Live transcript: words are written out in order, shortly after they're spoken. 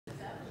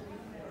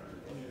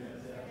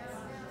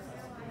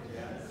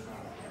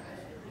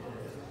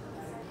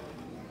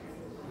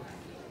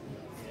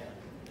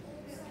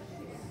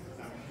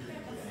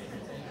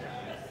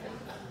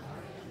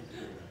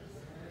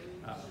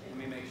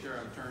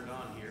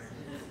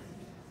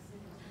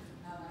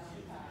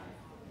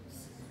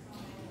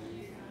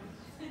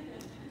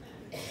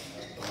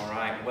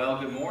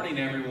good morning,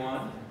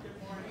 everyone.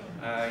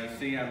 You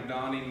see I'm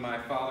donning my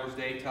Father's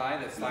Day tie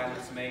that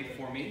Silas made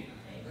for me,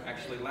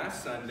 actually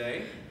last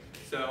Sunday.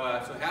 So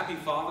happy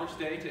Father's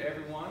Day to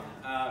everyone.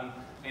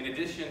 In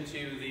addition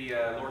to the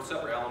Lord's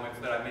Supper elements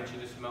that I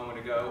mentioned just a moment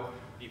ago,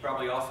 you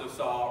probably also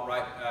saw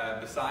right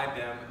beside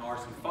them are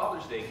some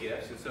Father's Day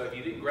gifts. And so if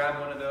you didn't grab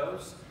one of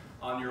those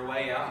on your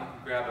way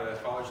out, grab a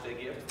Father's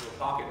Day gift, a little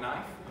pocket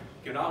knife.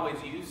 You can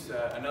always use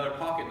another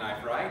pocket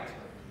knife, right?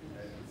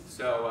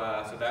 So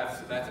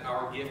that's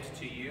our gift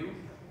to you.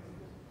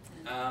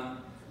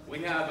 We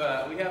have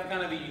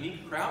kind of a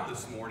unique crowd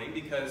this morning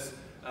because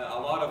a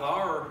lot of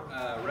our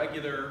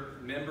regular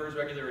members,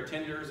 regular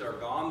attenders are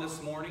gone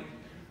this morning,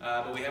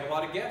 but we have a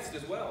lot of guests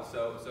as well.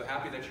 So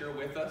happy that you're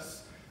with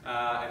us.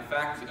 In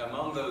fact,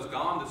 among those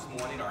gone this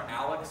morning are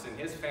Alex and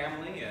his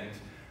family,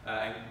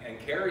 and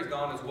Carrie's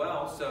gone as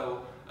well.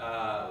 So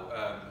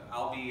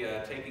I'll be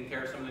taking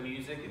care of some of the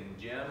music. And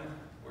Jim,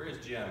 where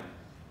is Jim?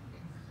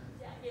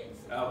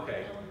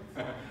 Okay.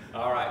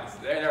 All right.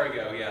 There we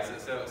go. Yes.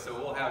 So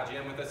we'll have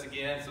Jim with us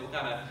again. So we'll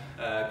kind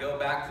of go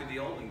back to the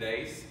olden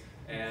days,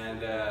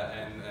 and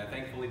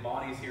thankfully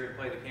Bonnie's here to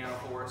play the piano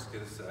for us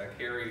because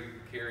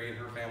Carrie and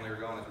her family are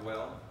gone as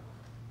well.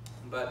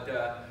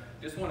 But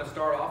just want to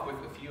start off with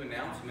a few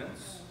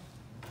announcements.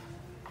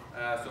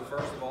 So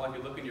first of all, if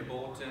you look in your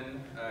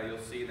bulletin, you'll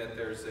see that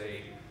there's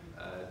a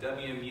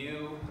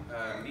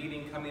WMU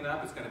meeting coming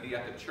up. It's going to be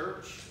at the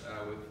church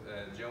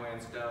with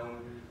Joanne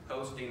Stone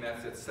hosting.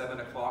 That's at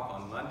 7 o'clock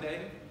on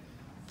Monday.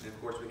 And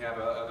of course, we have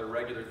other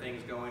regular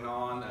things going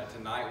on.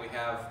 Tonight we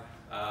have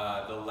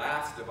the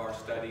last of our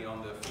study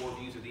on the 4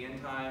 views of the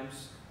end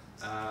times.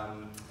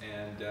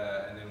 And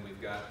then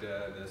we've got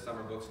the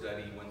summer book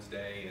study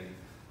Wednesday and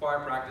choir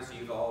practice,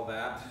 youth, all of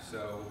that.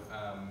 So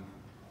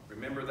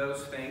remember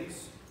those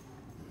things.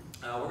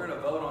 We're going to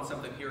vote on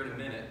something here in a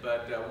minute,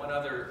 but one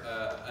other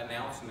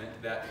announcement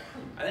that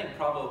I think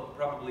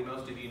probably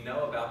most of you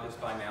know about this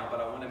by now, but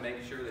I want to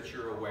make sure that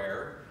you're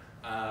aware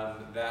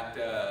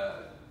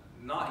that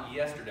not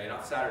yesterday,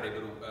 not Saturday,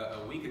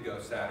 but a week ago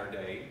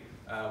Saturday,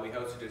 we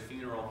hosted a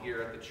funeral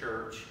here at the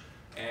church,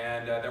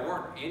 and there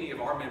weren't any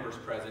of our members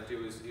present.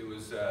 It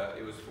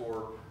was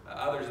for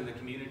others in the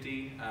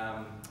community.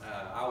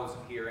 I was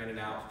here in and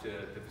out to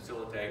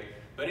facilitate.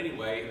 But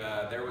anyway,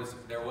 there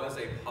was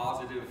a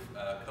positive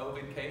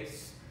COVID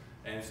case,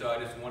 and so I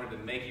just wanted to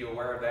make you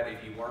aware of that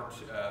if you weren't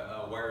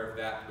aware of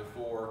that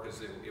before,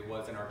 because it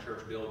was in our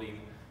church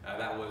building.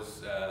 That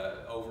was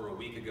over a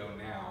week ago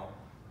now.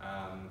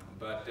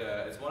 But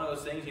it's one of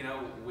those things, you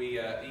know, we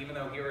even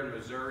though here in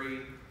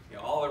Missouri, you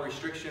know, all the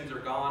restrictions are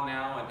gone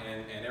now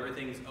and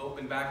everything's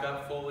open back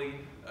up fully,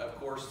 of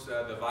course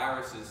the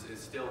virus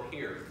is still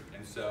here,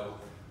 and so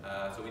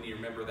we need to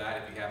remember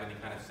that if you have any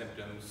kind of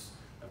symptoms.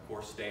 Of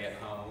course, stay at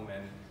home,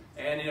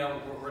 and you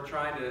know, we're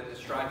trying to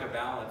strike a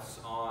balance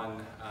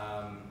on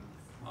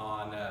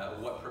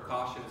what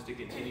precautions to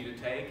continue to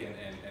take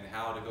and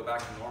how to go back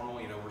to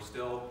normal. You know, we're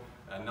still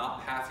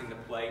not passing the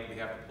plate. We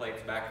have the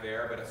plates back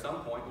there, but at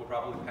some point we'll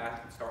probably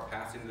start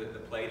passing the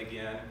plate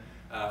again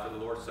for the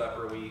Lord's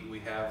Supper. We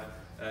have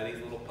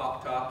these little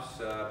pop tops,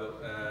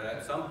 but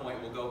at some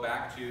point we'll go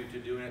back to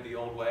doing it the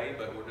old way.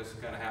 But we're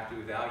just going to have to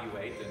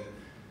evaluate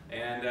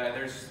and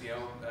there's, you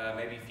know,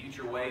 maybe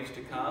future waves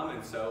to come,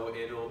 and so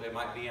it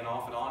might be an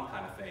off and on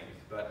kind of thing.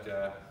 But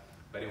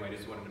anyway,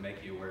 just wanted to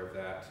make you aware of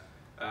that.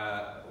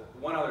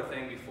 One other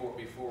thing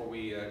before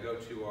we go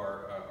to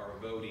our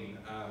voting,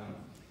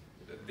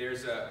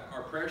 there's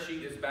our prayer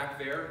sheet is back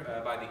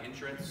there by the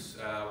entrance.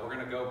 We're going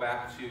to go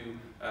back to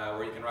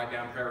where you can write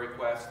down prayer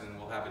requests, and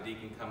we'll have a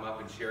deacon come up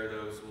and share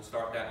those. We'll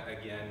start that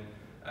again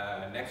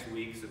next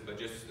week, but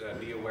just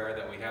be aware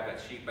that we have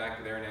that sheet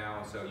back there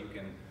now, so you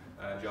can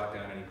jot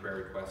down any prayer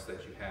requests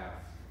that you have.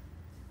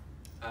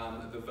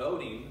 The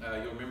voting,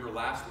 you'll remember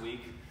last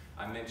week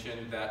I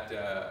mentioned that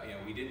you know,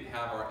 we didn't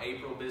have our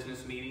April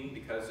business meeting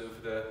because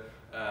of the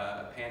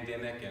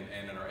pandemic,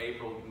 and our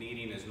April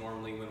meeting is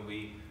normally when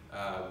we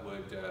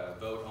would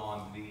vote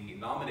on the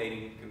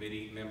nominating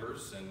committee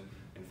members, and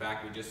in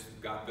fact we just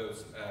got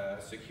those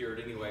secured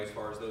anyway as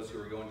far as those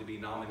who are going to be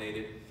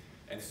nominated.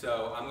 And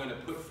so I'm going to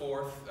put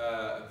forth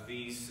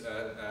these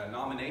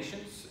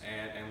nominations,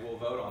 and we'll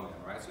vote on them,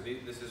 right? So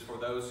this is for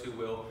those who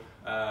will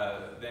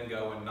then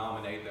go and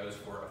nominate those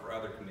for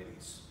other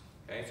committees.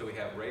 Okay, so we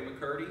have Ray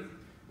McCurdy,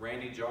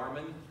 Randy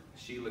Jarman,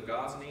 Sheila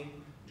Gosney,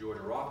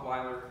 Georgia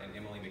Rothweiler, and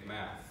Emily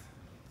McMath.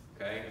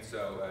 Okay, and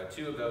so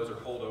 2 of those are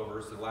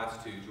holdovers. The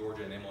last 2,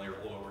 Georgia and Emily, are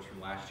holdovers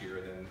from last year,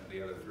 and then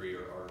the other 3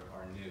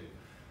 are new.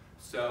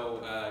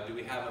 So do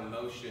we have a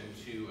motion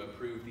to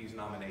approve these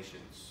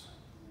nominations?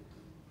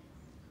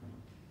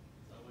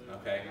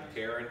 Okay,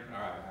 Karen,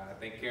 all right, I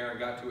think Karen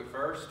got to it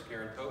first,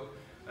 Karen Pope.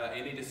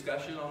 Any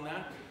discussion on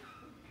that?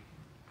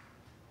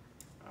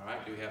 All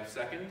right, do we have a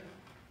second?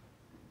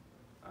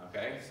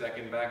 Okay,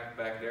 second back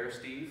there,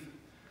 Steve.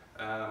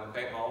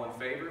 Okay, all in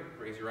favor,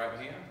 raise your right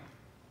hand.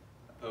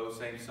 Opposed,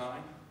 same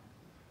sign.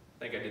 I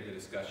think I did the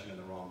discussion in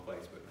the wrong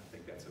place, but I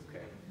think that's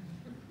okay.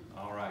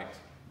 All right.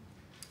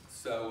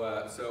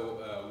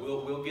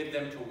 We'll get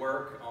them to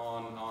work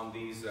on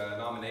these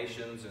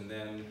nominations, and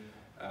then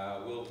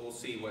we'll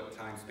see what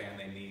time span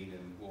they need,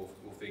 and we'll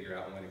figure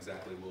out when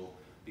exactly we'll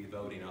be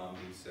voting on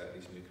these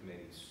new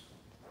committees.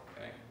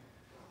 Okay.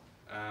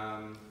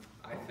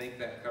 I think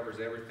that covers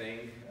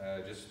everything.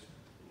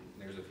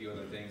 There's a few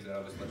other things that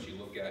I'll just let you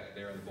look at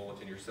there in the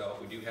bulletin yourself.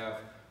 We do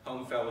have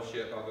home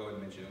fellowship. I'll go ahead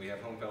and mention it. We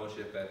have home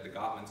fellowship at the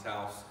Gottman's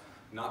house,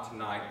 not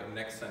tonight, but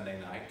next Sunday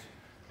night.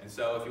 And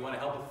so if you want to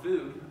help with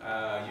food,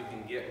 you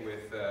can get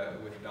with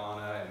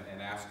Donna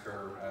and ask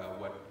her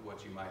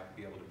what you might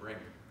be able to bring.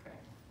 Okay.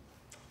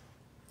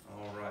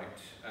 All right.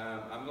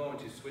 I'm going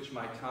to switch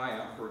my tie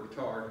out for a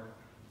guitar,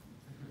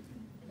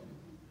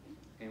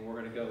 and we're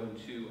going to go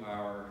into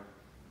our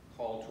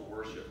call to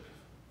worship.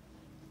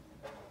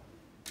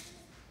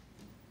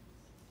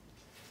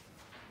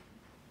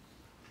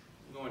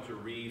 I'm going to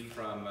read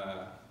from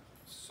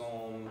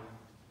Psalm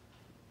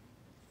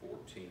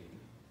 14.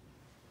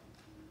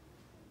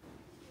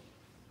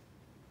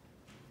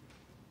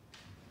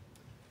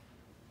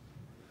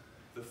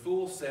 The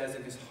fool says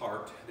in his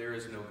heart, "There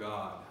is no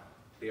God."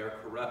 They are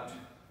corrupt.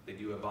 They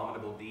do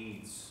abominable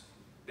deeds.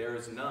 There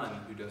is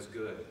none who does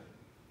good.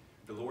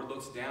 The Lord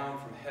looks down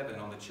from heaven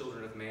on the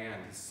children of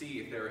man to see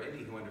if there are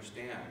any who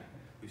understand,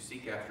 who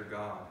seek after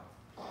God.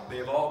 They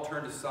have all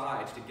turned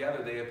aside.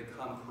 Together they have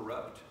become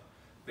corrupt.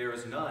 There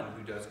is none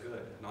who does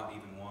good, not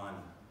even one.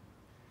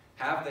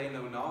 Have they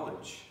no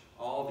knowledge,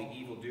 all the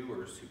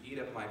evildoers who eat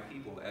up my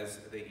people as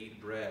they eat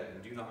bread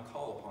and do not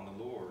call upon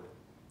the Lord?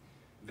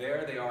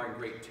 There they are in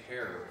great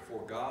terror,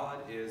 for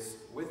God is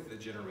with the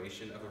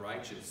generation of the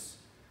righteous.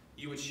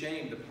 You would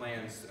shame the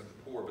plans of the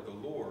poor, but the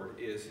Lord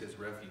is his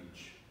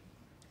refuge.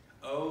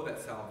 Oh,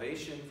 that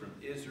salvation from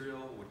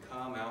Israel would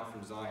come out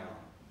from Zion.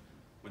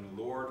 When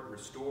the Lord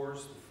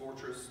restores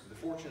the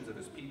fortunes of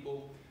his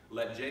people,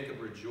 let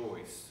Jacob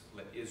rejoice,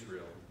 let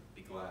Israel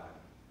be glad.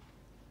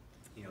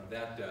 You know,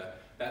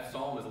 that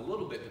psalm is a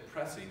little bit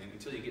depressing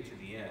until you get to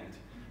the end.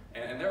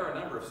 And there are a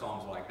number of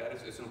psalms like that.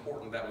 It's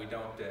important that we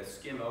don't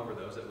skim over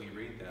those, that we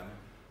read them.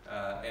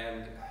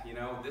 And you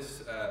know,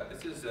 this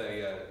is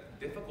a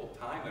difficult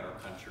time in our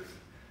country,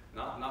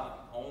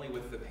 not only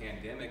with the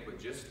pandemic, but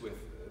just with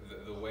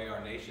the way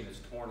our nation is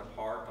torn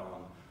apart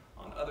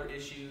on other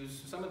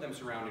issues. Some of them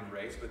surrounding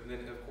race, but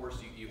then of course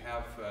you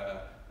have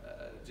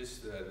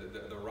just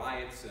the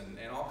riots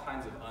and all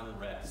kinds of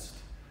unrest.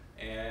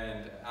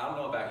 And I don't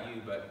know about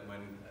you, but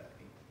when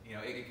you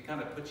know, it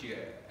kind of puts you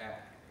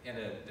in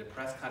a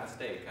depressed kind of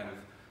state, kind of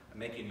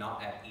make you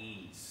not at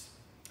ease.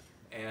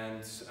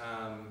 And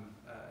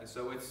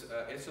so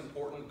it's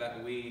important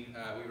that we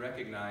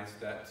recognize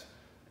that,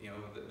 you know,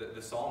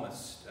 the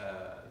psalmists,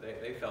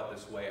 they felt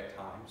this way at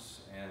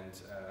times, and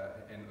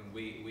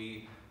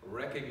we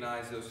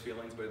recognize those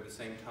feelings, but at the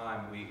same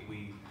time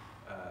we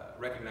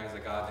recognize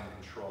that God's in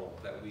control,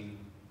 that we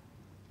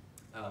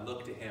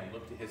look to him,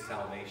 look to his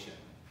salvation.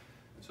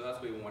 And so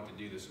that's what we want to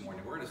do this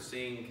morning. We're going to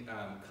sing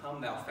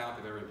 "Come Thou Fount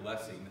of Every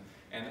Blessing."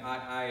 And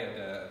I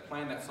had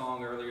planned that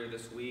song earlier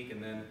this week,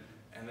 and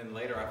then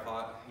later I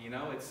thought, you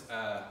know, it's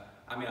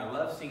I mean, I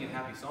love singing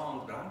happy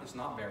songs, but I'm just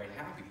not very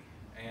happy.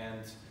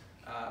 And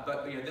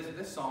but you know,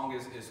 this song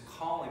is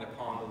calling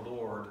upon the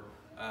Lord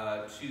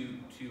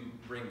to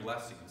bring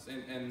blessings,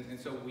 and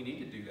so we need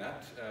to do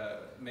that.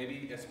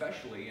 Maybe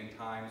especially in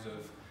times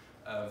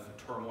of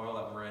turmoil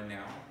that we're in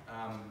now.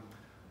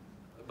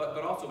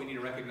 But also we need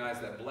to recognize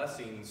that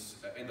blessings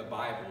in the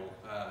Bible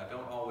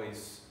don't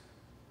always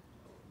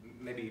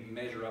maybe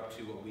measure up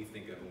to what we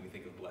think of when we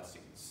think of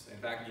blessings. In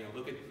fact, you know,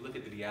 look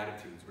at the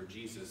Beatitudes, where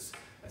Jesus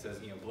says,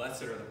 you know,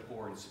 "Blessed are the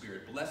poor in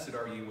spirit. Blessed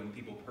are you when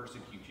people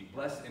persecute you."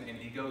 Blessed, and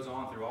he goes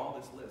on through all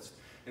this list.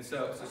 And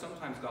so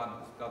sometimes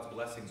God's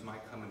blessings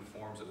might come in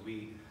forms that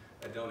we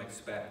don't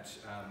expect.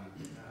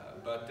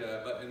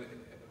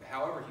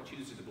 However he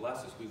chooses to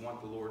bless us, we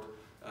want the Lord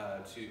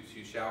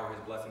to shower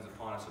his blessings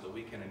upon us so that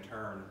we can in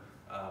turn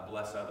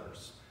bless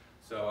others.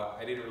 So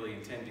I didn't really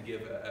intend to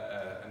give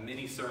a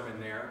mini sermon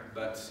there,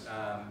 but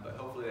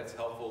hopefully that's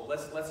helpful.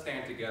 Let's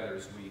stand together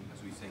as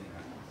we sing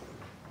that.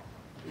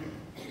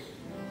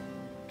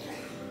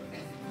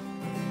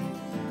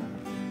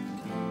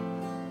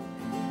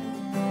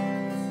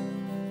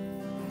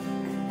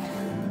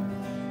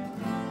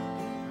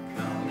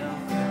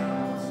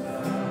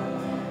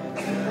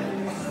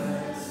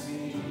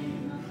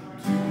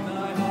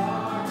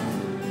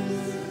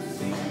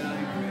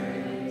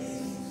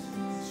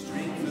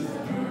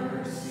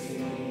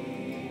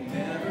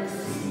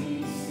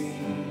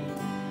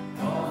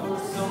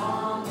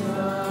 Song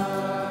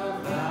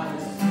of thou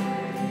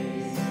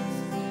praise.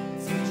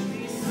 Teach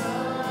me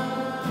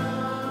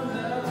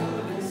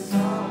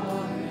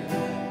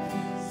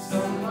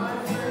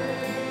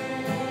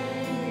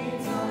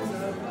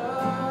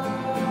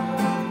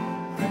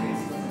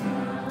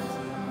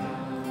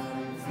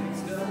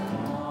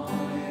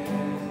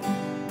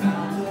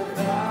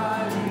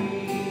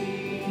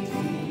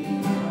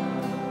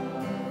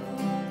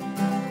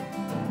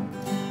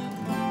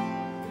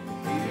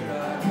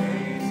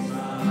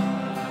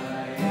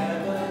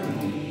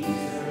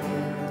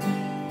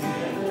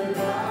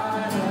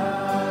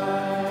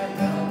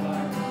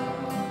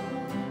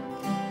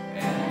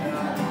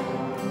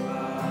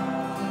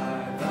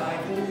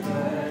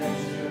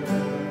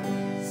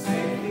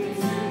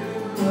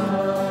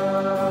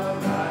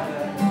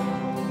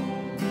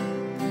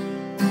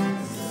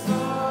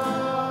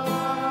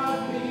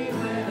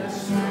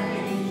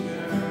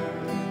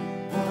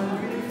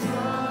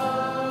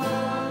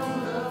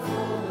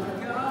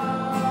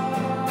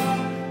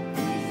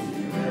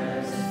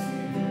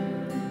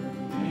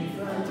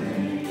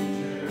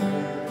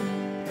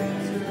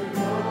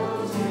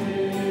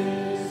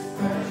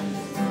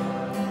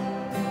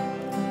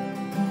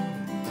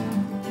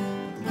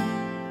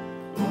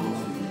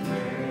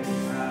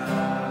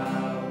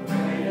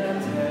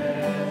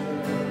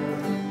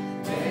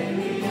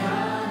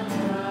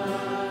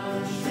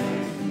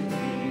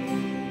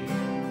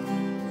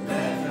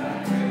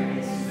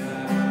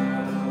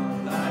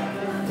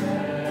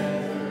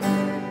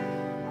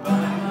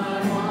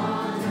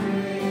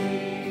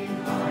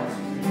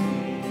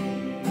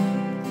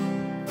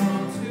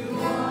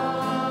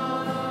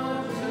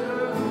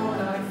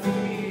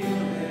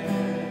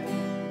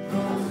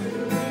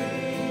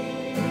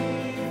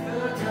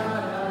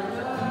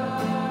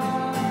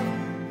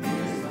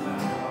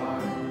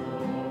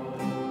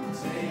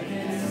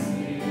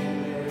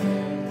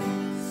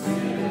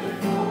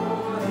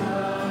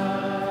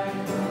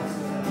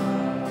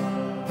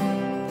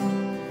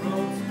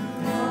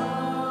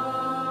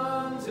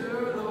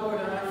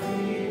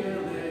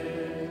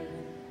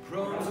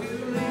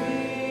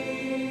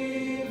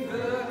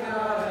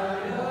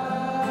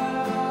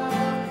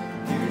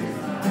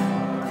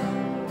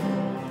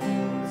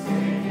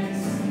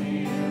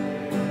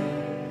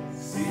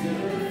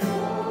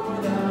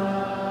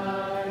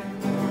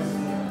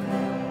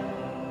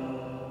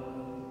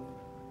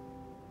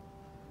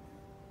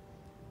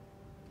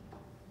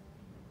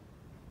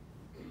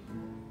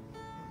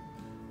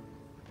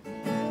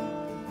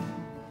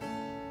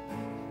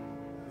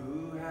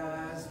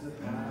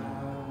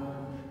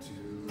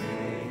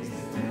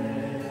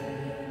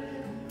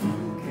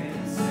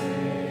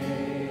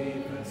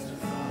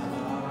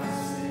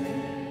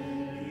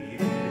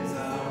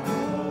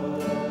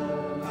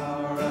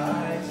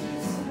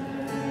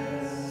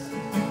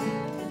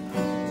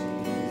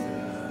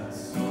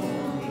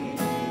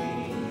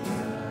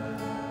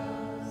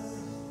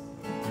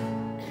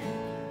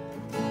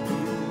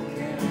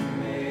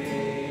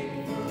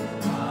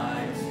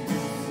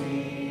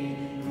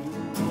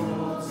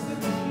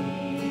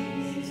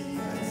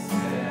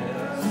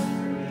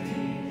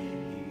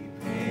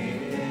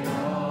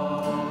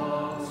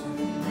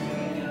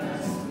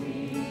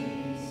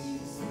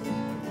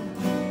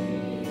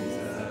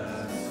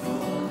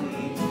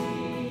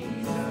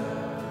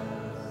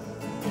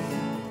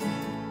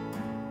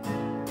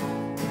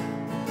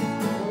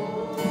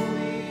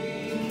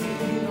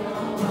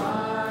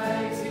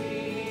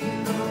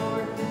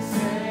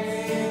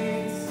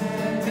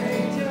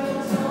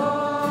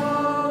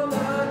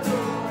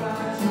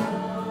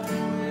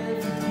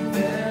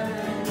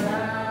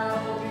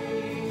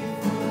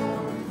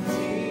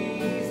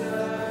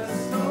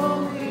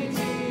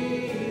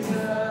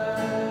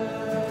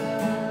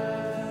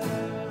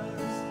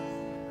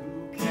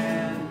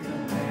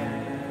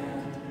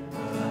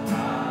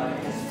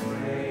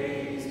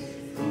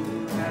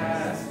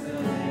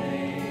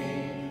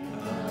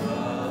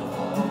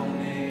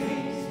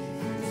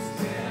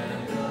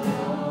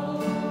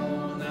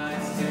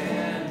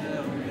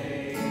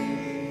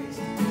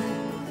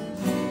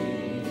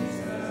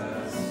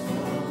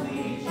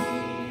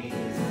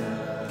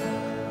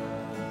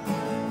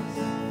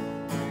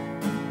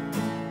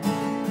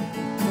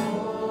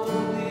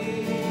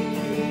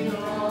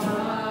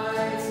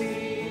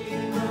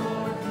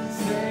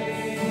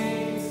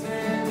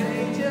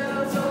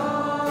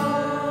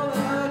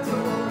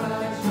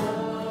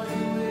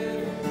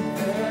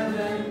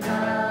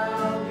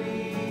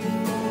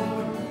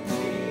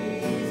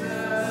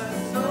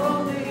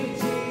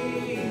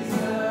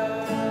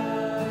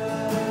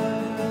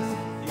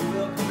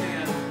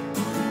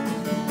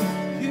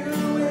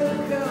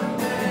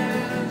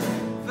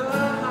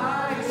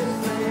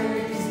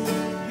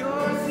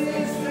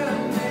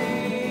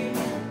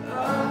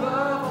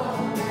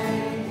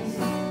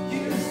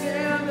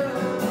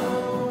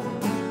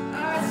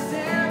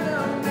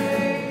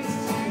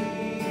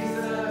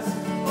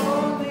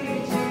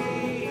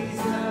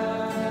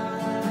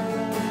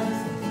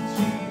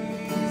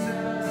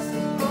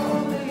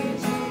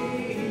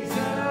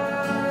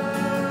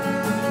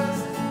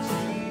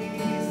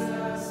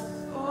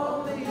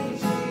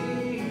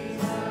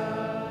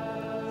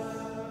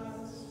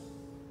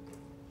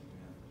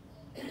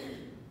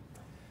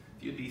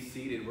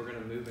seated, we're going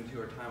to move into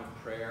our time of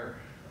prayer.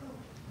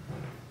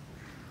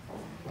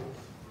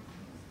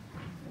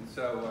 And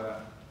so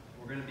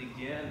we're going to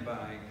begin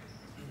by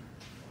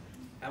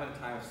having a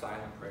time of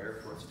silent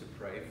prayer for us to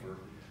pray for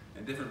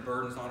and different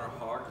burdens on our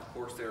heart. Of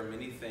course, there are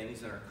many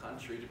things in our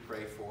country to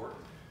pray for.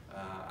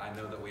 I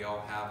know that we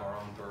all have our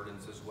own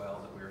burdens as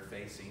well that we are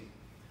facing.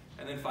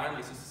 And then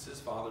finally, since this is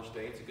Father's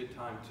Day, it's a good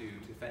time to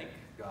thank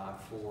God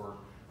for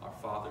our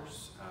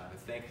fathers, to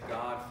thank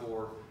God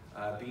for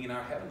being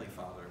our Heavenly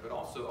Father, but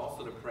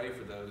also to pray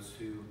for those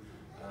who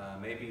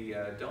maybe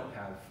don't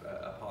have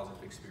a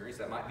positive experience.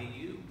 That might be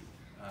you,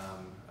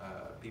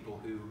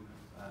 people who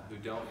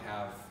don't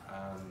have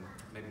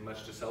maybe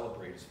much to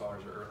celebrate as far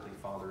as your earthly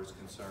father is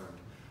concerned.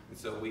 And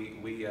so we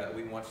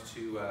want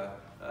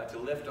to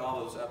lift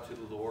all those up to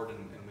the Lord,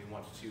 and we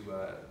want to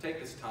take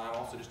this time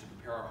also just to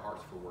prepare our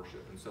hearts for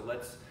worship. And so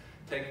let's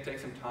take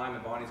some time,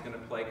 and Bonnie's going to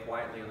play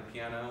quietly on the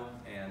piano,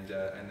 and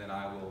then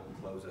I will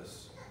close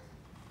us.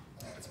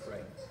 Let's pray.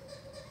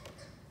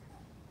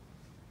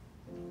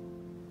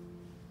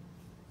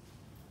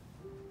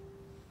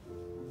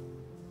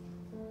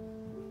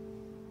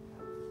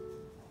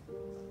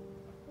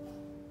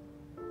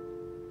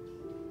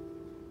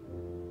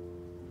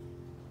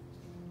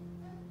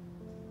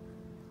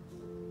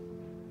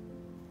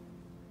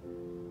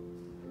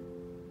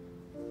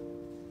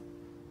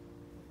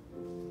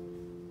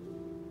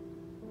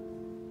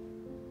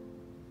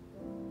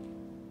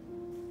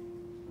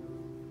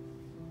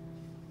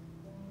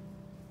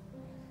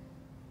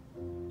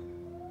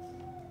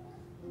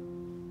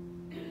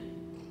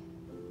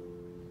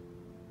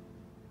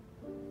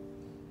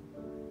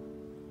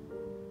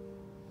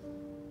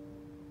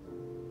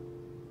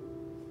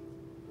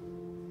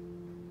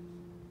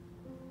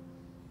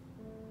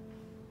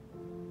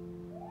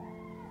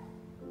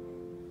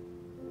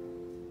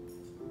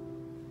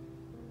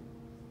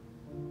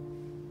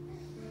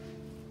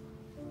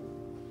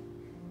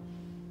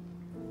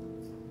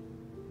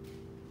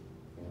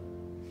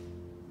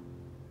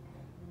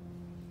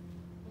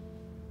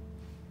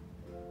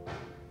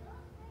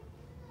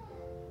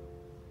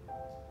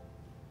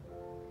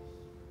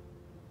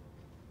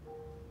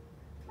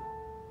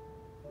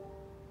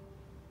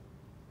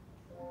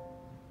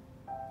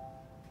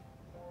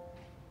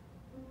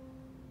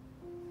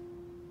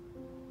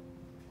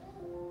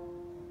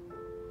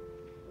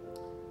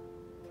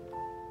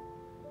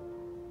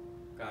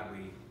 God,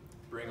 we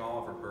bring all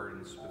of our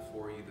burdens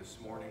before you this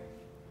morning.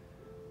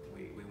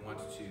 We want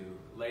to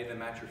lay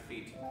them at your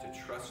feet, to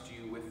trust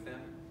you with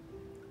them,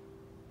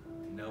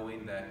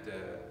 knowing that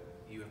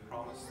you have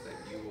promised that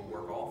you will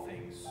work all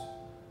things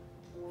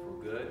for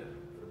good,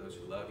 for those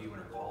who love you and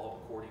are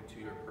called according to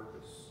your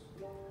purpose.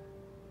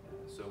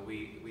 So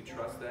we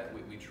trust that.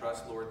 We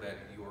trust, Lord, that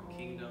your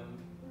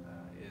kingdom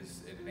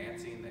is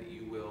advancing, that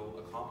you will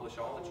accomplish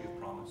all that you've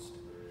promised.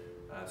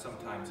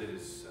 Sometimes it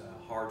is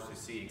hard to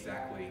see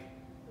exactly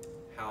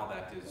how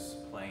that is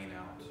playing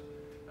out.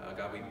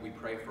 God, we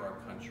pray for our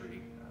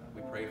country.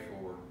 We pray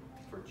for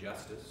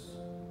justice.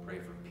 We pray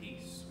for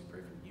peace. We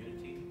pray for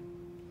unity,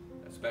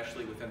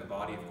 especially within the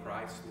body of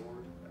Christ,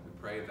 Lord. We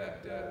pray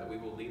that we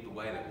will lead the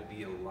way, that will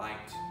be a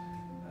light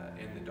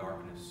in the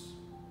darkness.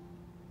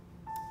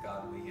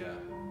 God, we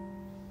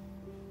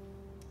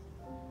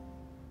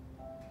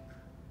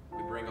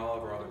bring all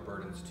of our other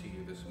burdens to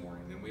you this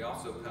morning. And we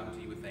also come to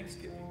you with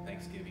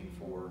thanksgiving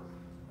for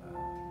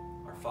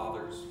our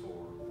fathers,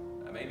 for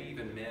maybe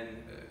even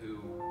men who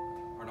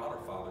are not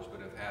our fathers, but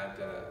have had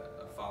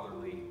a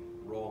fatherly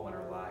role in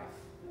our life,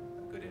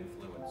 a good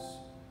influence.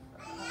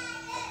 I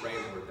pray,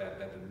 Lord, that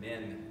the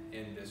men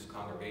in this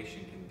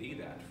congregation can be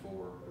that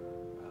for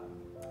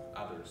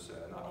others,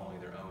 not only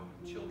their own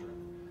children.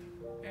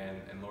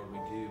 And Lord, we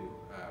do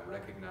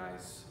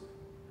recognize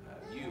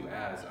you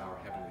as our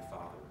Heavenly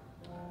Father.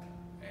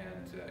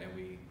 And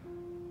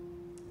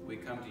we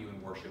come to you in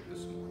worship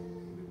this morning.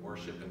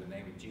 Worship in the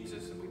name of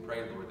Jesus, and we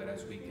pray, Lord, that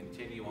as we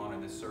continue on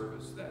in this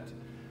service, that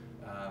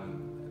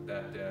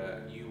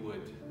you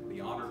would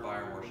be honored by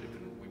our worship,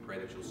 and we pray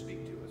that you'll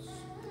speak to us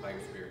by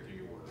your Spirit through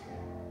your word.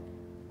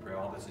 We pray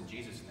all this in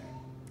Jesus' name.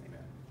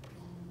 Amen.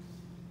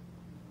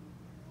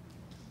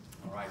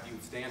 All right, if you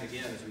would stand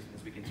again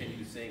as we continue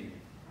to sing.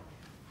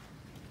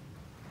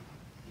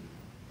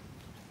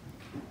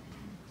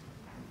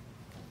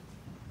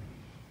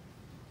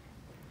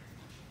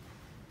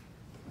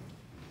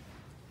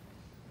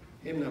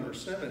 Hymn number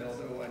 7,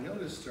 although I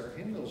noticed our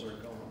hymnals are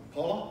gone.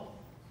 Paula?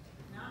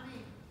 Not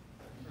me.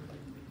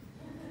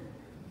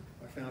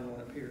 I found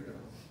one up here,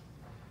 though.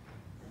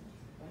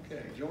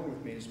 Okay, join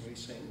with me as we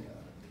sing,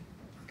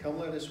 Come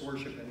Let Us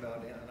Worship and Bow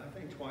Down. I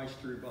think twice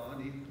through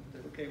Bond. Is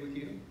that okay with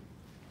you?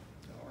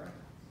 All right.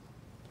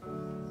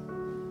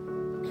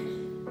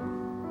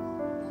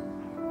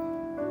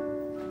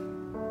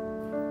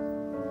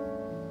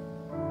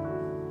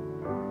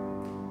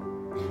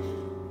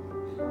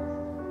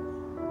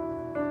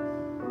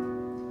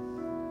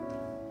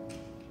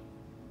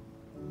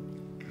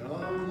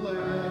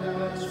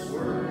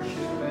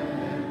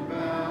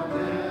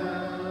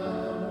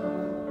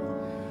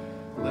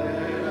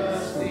 Let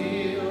us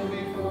kneel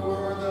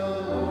before the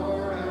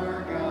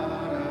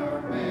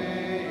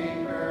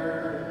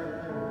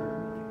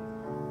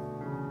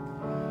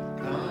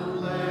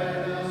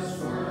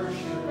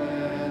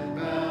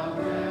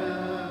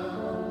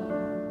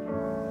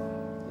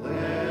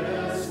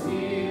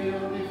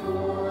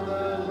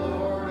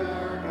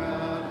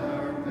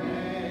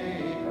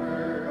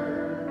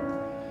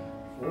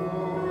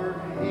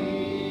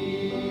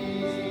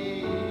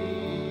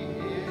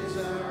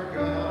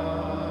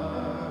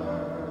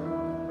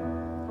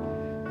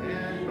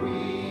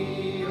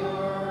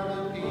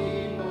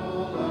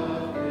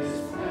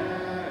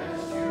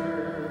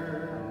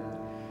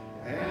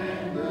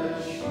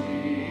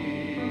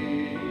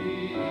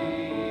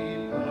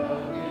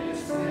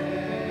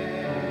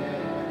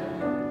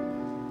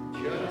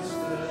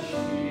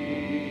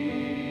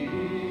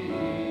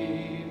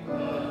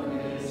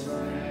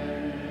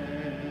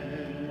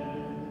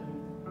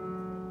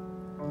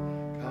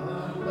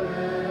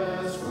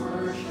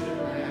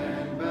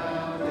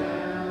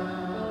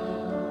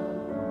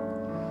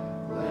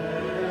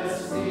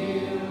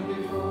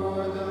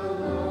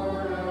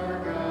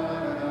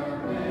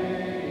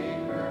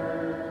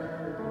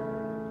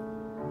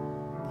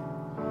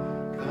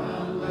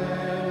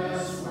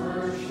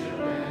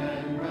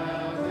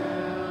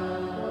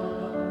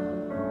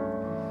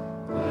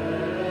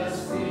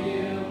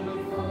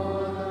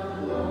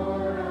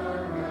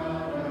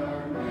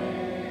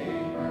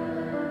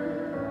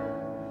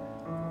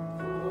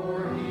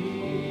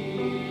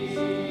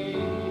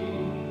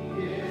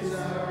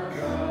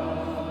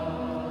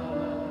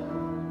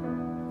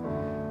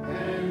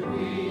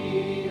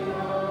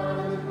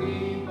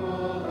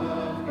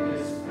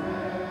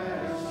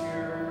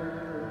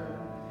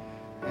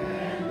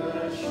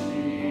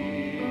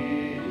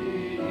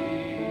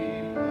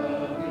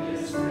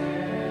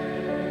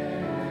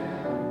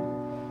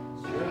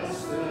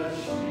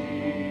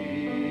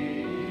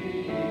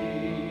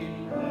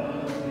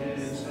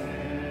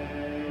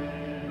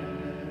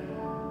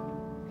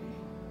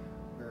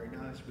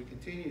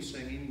continue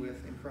singing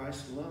with In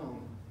Christ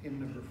Alone, hymn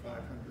number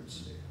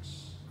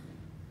 506.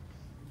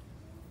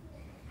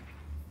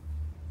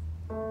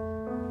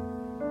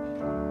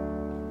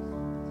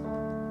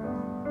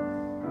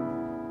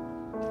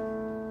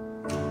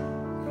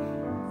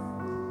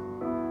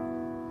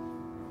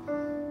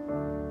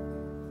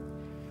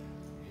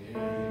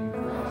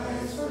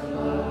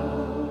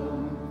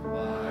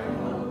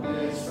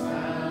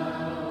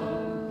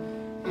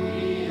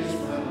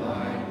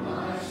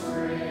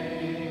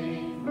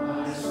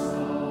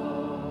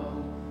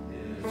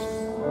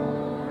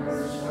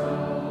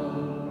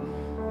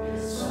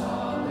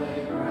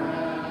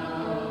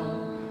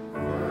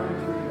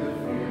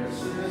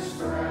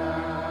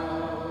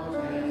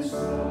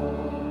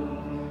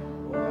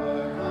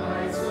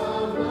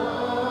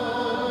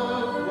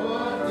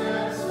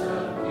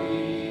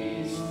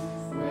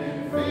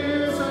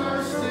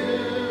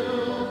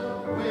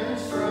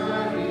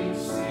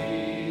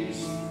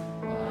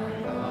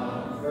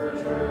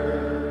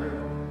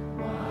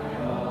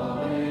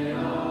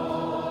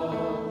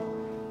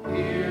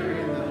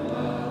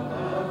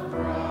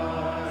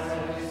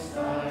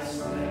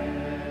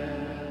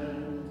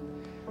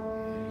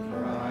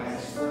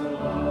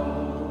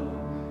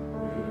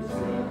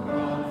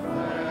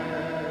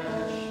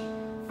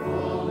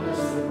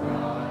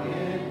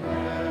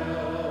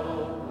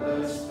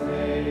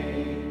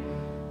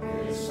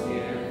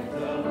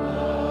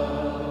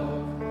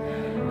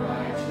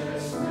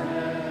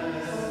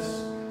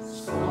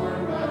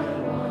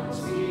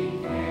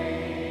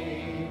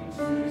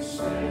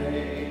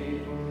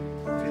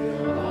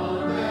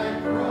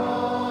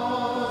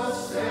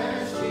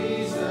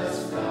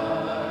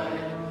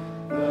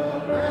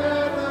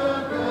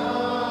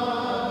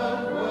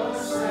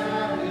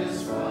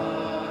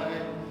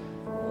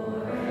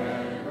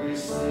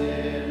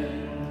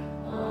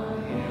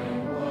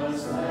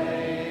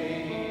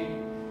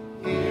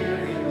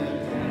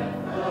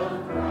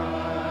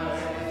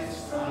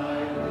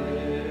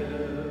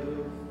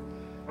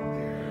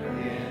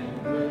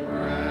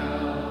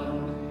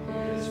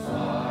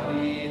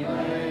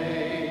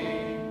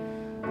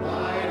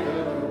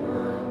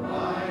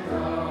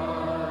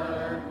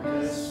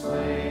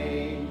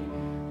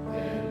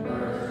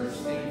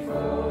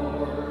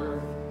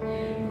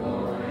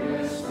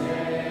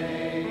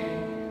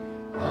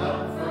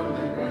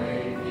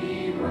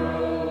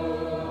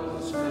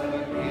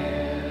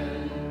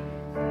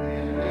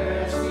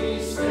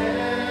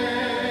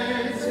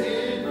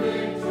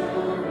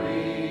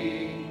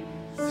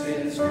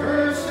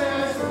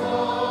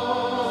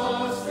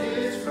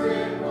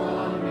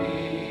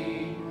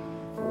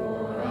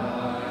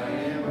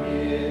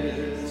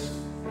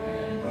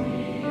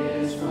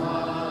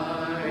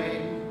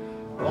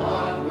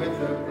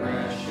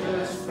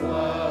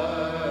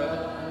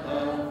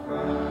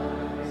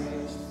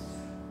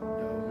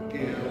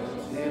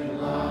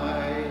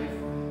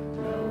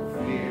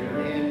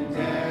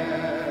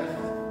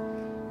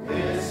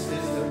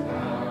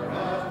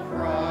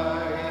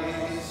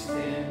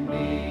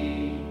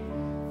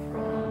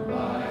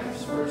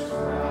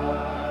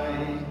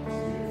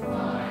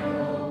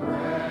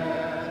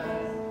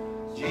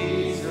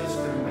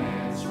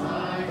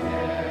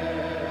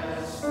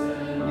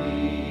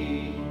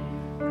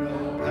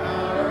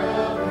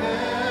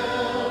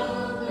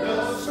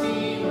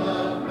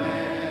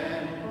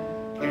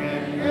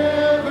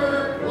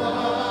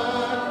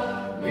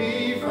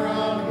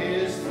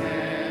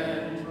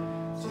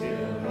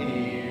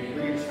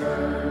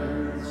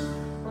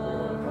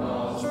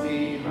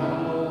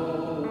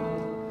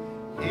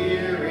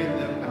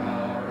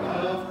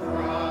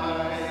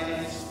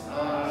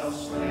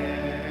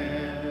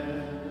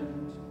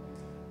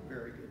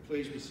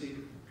 Please be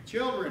seated.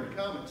 Children,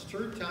 come. It's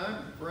true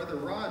time. Brother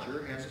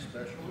Roger has a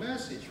special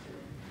message for you.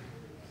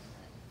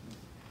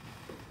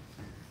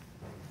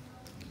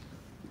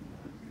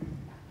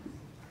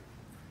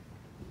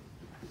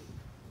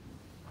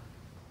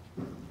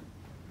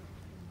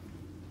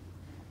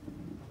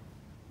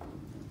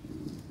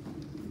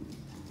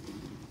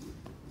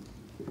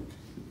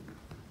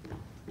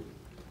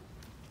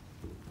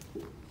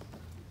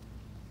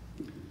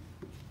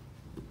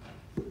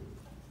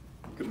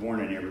 Good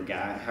morning, every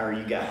guy. How are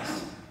you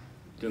guys?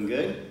 Doing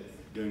good?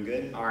 Doing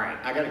good? All right.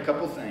 I got a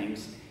couple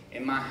things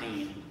in my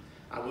hand.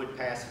 I would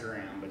pass it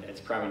around, but that's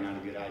probably not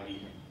a good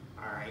idea.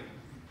 All right.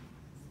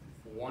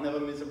 One of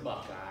them is a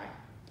Buckeye,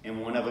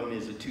 and one of them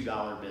is a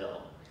 $2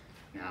 bill.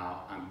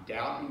 Now, I'm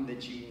doubting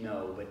that you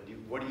know, but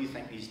what do you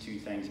think these two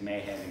things may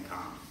have in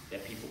common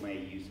that people may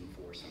use them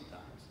for sometimes?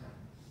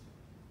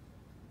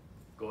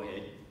 Go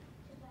ahead.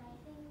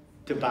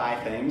 To buy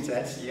things.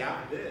 That's,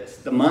 yeah, this.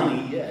 The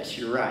money, yes,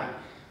 you're right.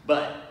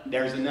 But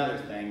there's another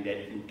thing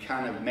that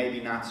kind of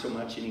maybe not so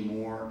much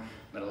anymore,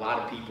 but a lot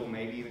of people,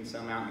 maybe even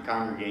some out in the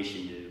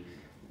congregation do.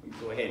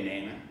 Go ahead,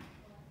 Nana.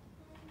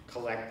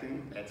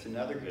 Collecting, that's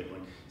another good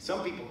one.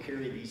 Some people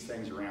carry these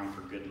things around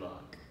for good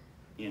luck.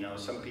 You know,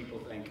 some people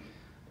think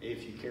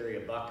if you carry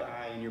a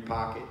Buckeye in your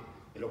pocket,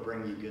 it'll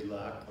bring you good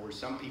luck. Or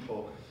some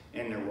people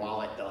in their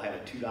wallet, they'll have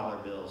a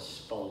 $2 bill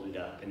folded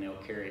up and they'll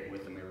carry it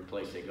with them every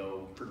place they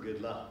go for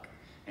good luck.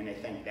 and they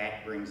think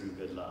that brings them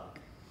good luck.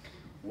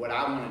 What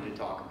I wanted to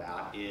talk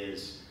about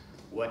is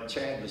what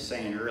Chad was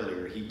saying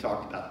earlier. He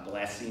talked about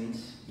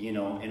blessings. You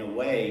know, in a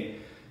way,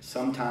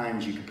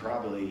 sometimes you could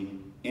probably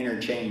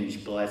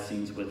interchange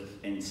blessings with,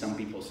 and some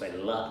people say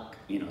luck.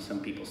 You know, some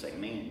people say,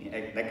 man,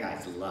 that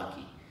guy's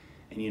lucky.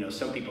 And, you know,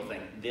 some people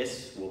think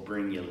this will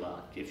bring you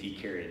luck if you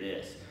carry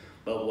this.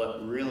 But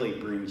what really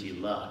brings you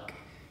luck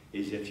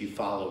is if you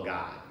follow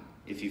God.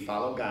 If you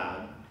follow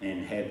God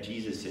and have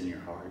Jesus in your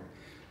heart,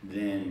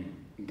 then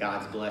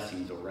God's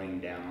blessings will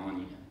rain down on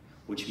you,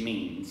 which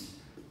means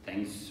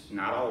things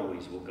not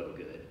always will go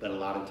good, but a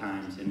lot of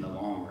times in the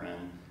long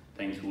run,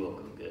 things will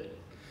go good.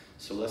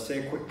 So let's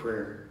say a quick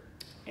prayer,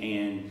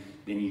 and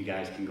then you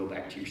guys can go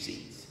back to your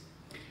seats.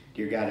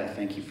 Dear God, I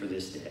thank you for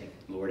this day.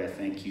 Lord, I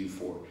thank you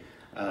for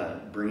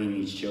bringing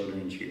these children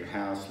into your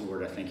house.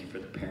 Lord, I thank you for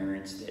the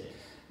parents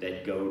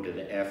that go to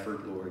the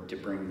effort, Lord, to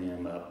bring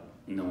them up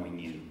knowing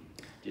you.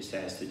 Just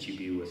ask that you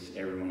be with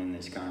everyone in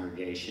this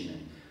congregation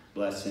and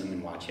bless them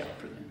and watch out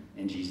for them.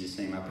 In Jesus'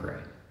 name I pray.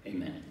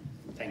 Amen.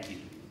 Thank you.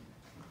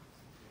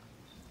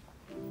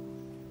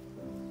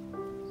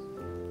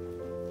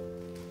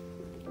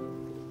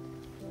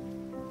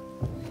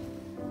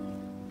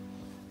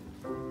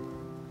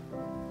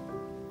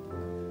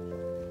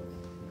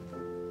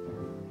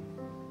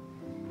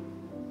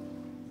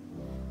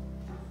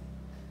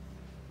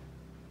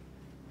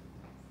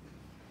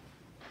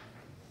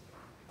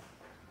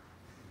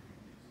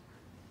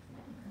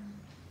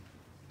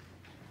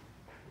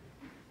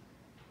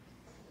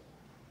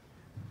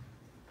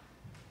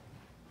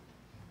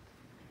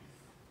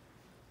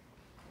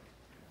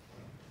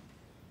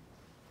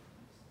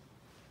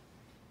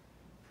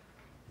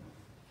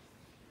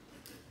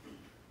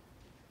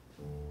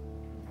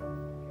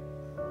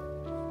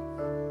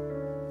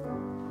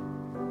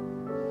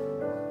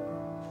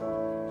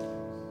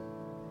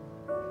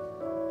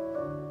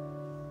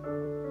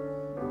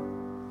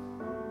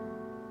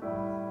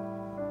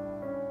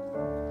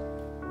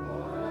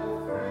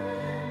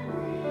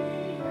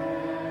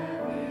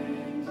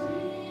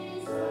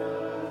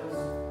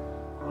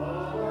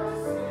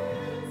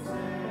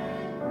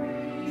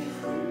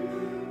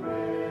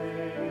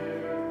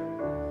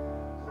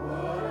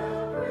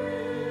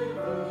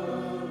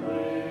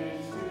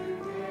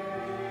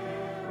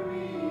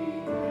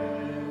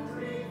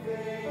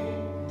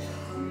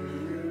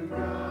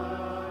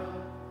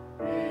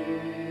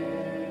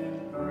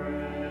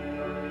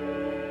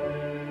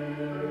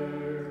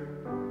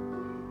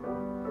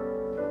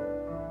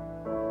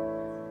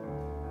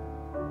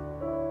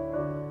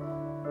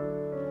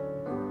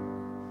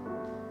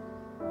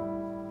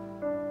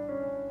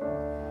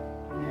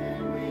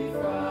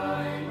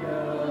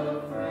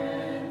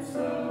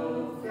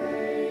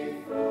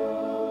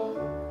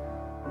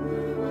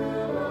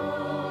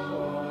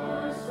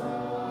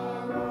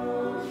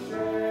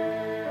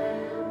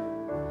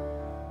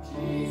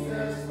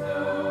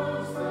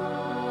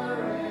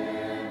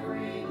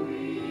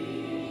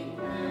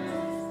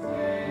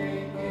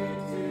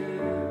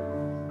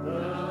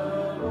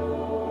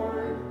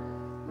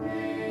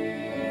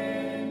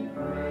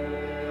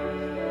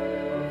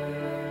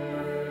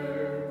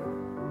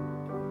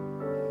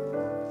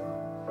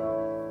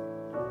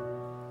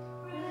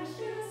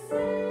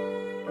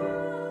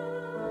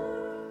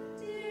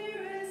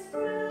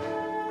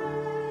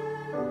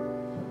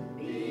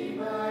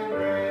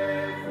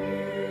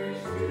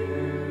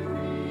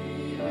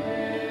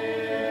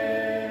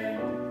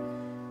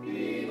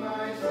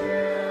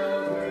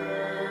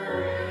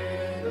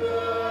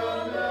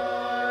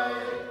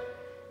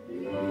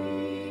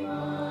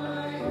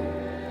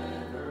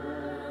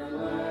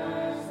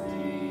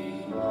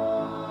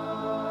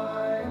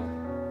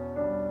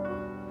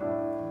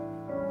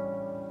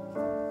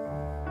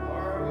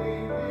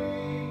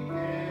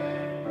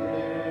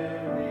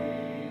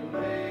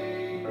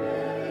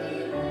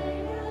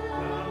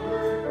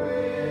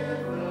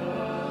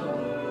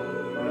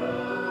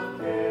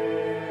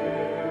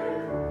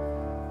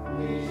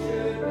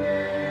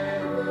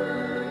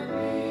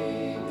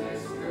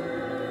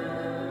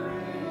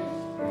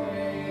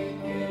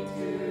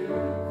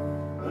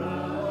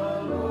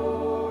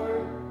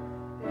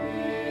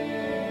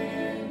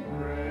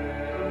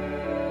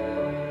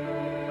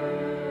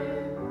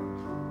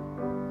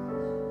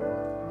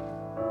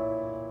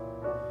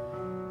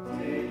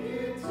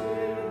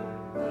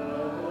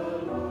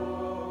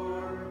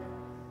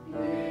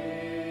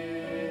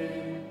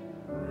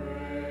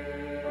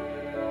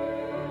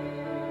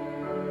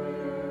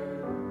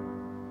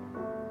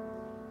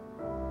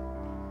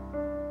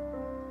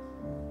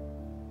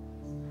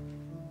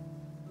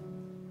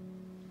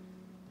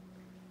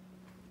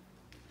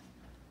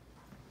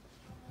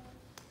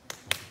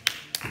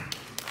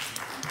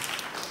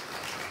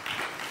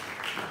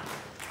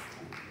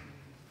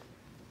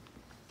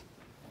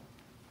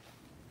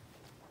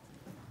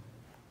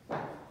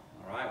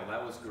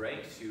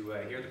 Great to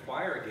hear the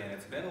choir again.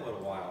 It's been a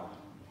little while.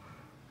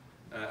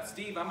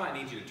 Steve, I might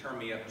need you to turn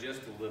me up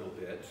just a little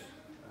bit.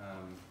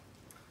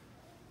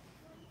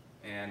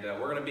 We're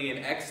going to be in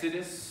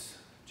Exodus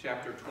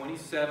chapter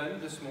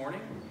 27 this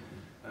morning.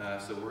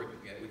 So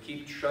we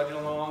keep trudging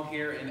along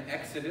here in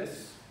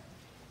Exodus.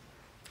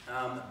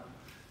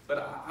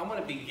 But I want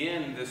to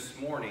begin this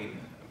morning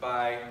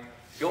by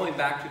going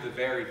back to the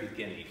very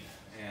beginning.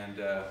 And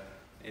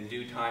in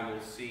due time,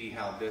 we'll see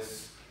how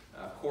this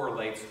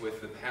correlates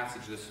with the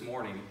passage this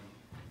morning.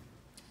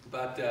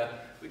 But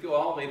we go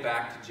all the way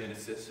back to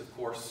Genesis. Of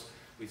course,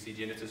 we see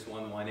Genesis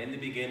 1:1. In the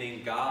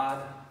beginning,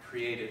 God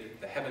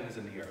created the heavens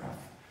and the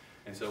earth.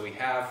 And so we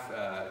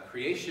have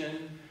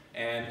creation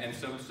and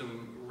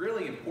some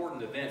really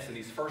important events in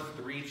these first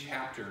 3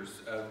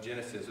 chapters of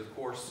Genesis. Of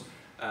course,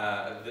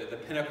 the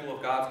pinnacle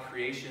of God's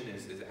creation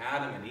is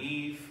Adam and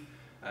Eve.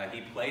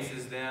 He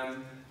places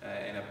them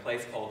in a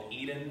place called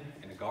Eden,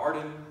 in a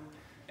garden.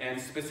 And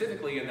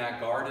specifically in that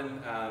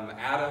garden,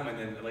 Adam and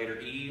then later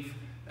Eve,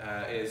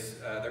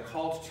 they're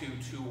called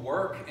to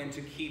work and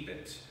to keep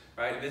it.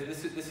 Right?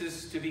 This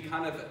is to be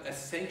kind of a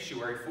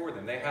sanctuary for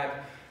them. They had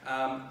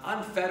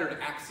unfettered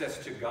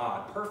access to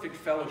God, perfect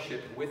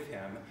fellowship with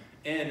Him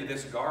in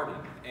this garden,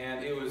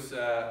 and it was,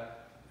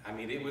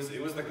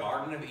 it was the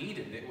Garden of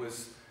Eden. It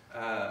was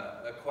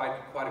quite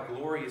a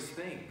glorious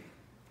thing.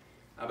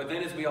 But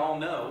then, as we all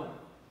know,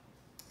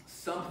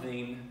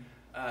 something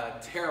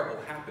terrible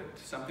happened.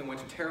 Something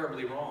went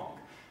terribly wrong.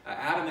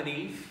 Adam and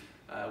Eve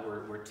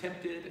were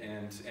tempted,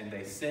 and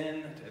they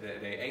sinned.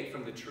 They ate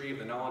from the tree of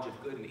the knowledge of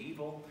good and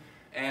evil.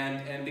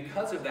 And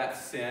because of that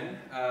sin,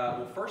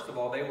 well, first of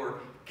all, they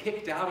were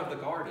kicked out of the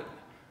garden.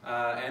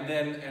 And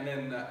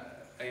then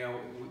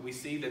we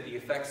see that the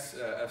effects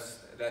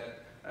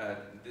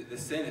the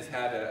sin has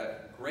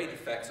had great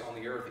effects on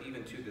the earth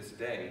even to this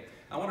day.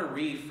 I want to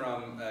read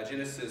from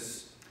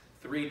Genesis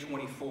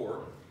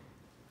 3:24.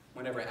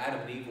 Whenever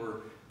Adam and Eve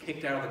were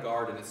kicked out of the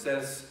garden, it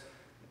says,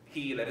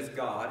 He, that is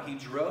God, He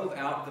drove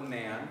out the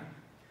man,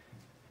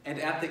 and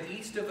at the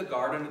east of the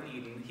Garden of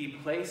Eden, He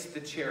placed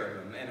the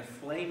cherubim and a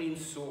flaming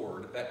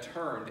sword that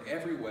turned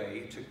every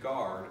way to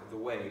guard the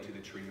way to the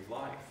tree of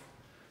life.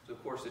 So,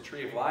 of course, the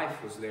tree of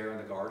life was there in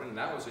the garden, and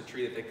that was a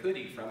tree that they could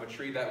eat from, a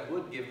tree that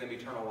would give them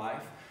eternal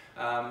life.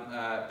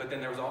 But then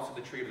there was also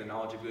the tree of the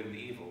knowledge of good and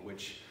evil,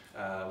 which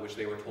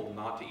they were told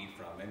not to eat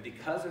from. And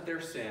because of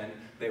their sin,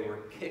 they were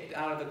kicked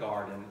out of the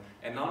garden.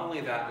 And not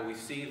only that, but we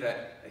see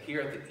that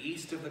here at the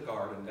east of the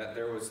garden, that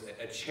there was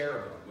a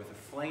cherubim with a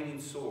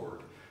flaming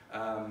sword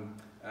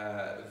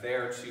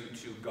there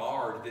to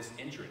guard this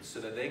entrance, so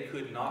that they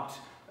could not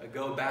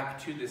go back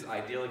to this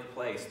idyllic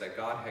place that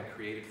God had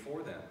created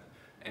for them.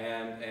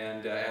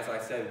 And as I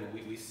said,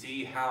 we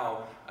see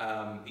how,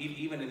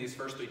 even in these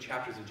first 3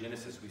 chapters of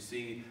Genesis, we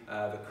see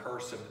the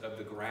curse of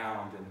the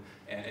ground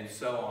and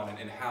so on,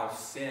 and how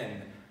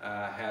sin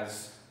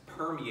has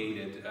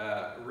permeated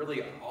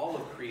really all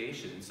of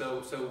creation.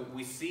 So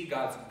we see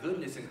God's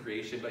goodness in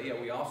creation, but yet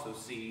we also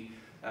see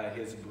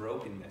His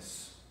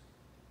brokenness.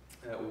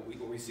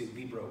 We see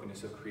the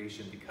brokenness of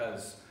creation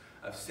because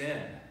of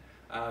sin.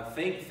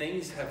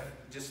 Things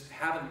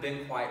haven't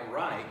been quite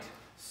right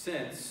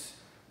since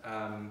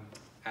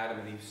Adam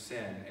and Eve's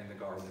sin in the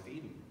Garden of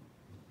Eden.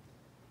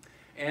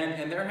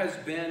 And there has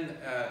been,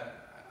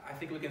 I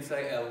think we can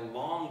say, a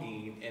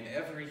longing in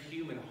every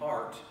human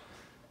heart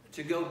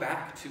to go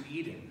back to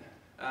Eden.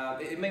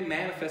 It may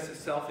manifest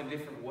itself in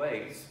different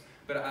ways,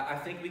 but I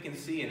think we can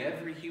see in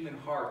every human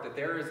heart that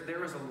there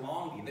is a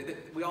longing.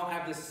 That we all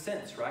have this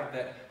sense, right,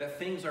 that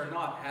things are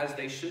not as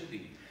they should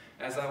be.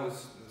 As I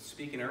was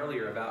speaking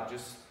earlier about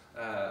just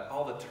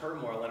all the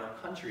turmoil in our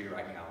country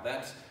right now,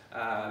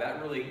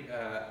 that really,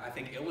 I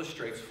think,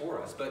 illustrates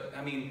for us. But,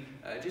 I mean,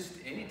 just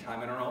any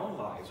time in our own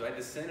lives, right?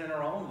 The sin in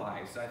our own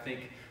lives, I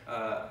think,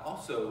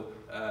 also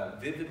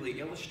vividly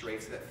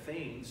illustrates that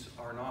things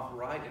are not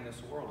right in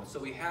this world. And so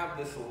we have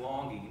this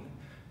longing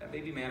that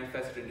may be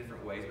manifested in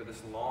different ways, but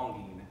this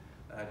longing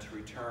to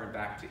return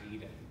back to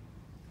Eden.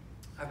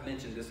 I've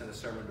mentioned this in a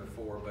sermon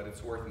before, but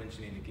it's worth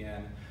mentioning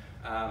again.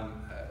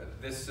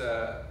 This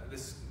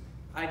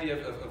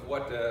idea of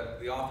what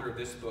the author of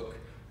this book,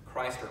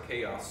 Christ or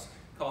Chaos,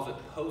 calls it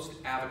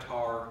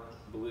post-Avatar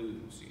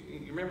blues.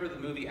 You remember the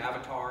movie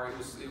Avatar? It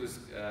was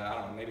I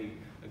don't know, maybe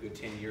a good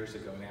 10 years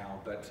ago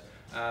now. But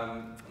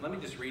let me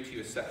just read to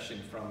you a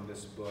section from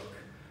this book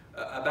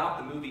about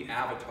the movie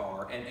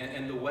Avatar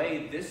and the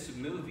way this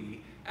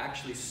movie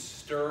actually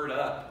stirred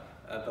up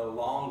the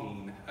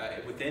longing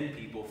within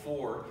people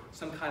for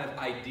some kind of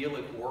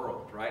idyllic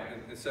world, right?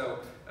 And so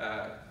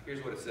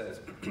here's what it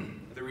says.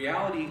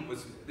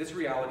 This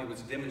reality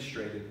was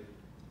demonstrated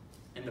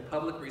in the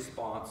public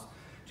response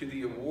to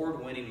the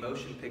award-winning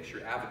motion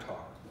picture Avatar,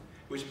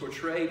 which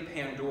portrayed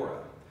Pandora,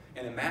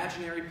 an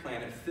imaginary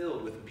planet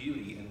filled with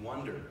beauty and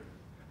wonder.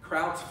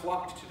 Crowds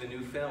flocked to the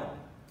new film,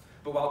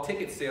 but while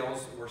ticket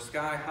sales were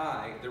sky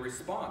high, the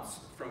response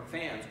from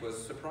fans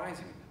was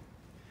surprising.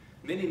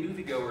 Many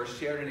moviegoers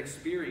shared an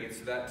experience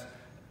that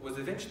was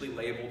eventually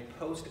labeled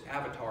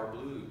post-Avatar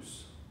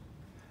blues,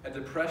 a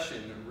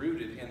depression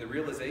rooted in the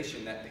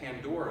realization that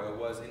Pandora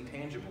was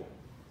intangible.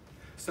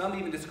 Some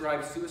even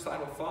described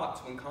suicidal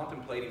thoughts when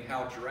contemplating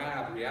how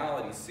drab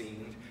reality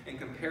seemed in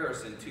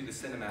comparison to the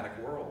cinematic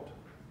world.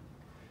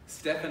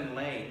 Stephen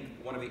Lang,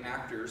 one of the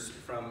actors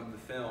from the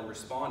film,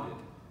 responded,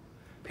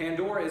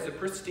 "Pandora is a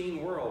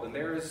pristine world, and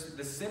there is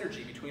the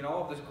synergy between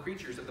all of the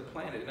creatures of the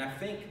planet. And I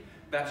think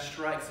that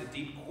strikes a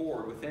deep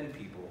chord within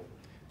people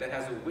that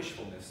has a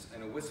wishfulness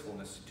and a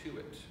wistfulness to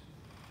it."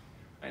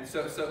 And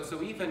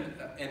so even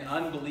an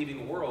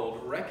unbelieving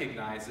world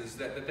recognizes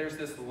that there's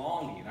this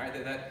longing, right?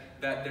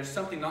 That there's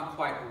something not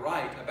quite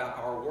right about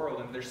our world,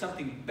 and there's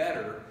something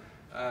better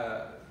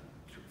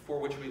for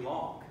which we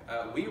long.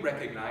 We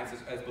recognize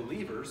as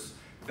believers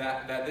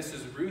that this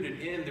is rooted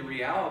in the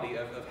reality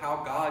of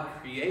how God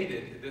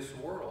created this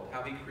world,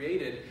 how he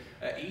created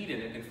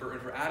Eden, and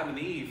for Adam and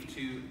Eve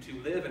to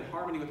live in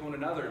harmony with one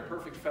another, in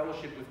perfect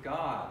fellowship with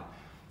God.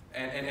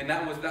 And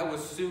that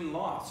was soon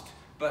lost.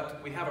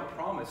 But we have a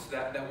promise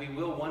that we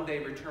will one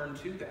day return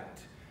to that.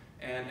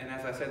 And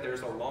as I said,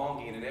 there's a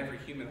longing in every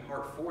human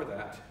heart for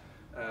that.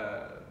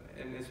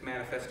 And it's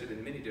manifested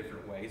in many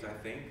different ways, I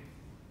think.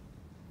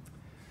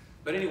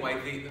 But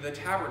anyway, the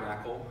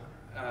tabernacle,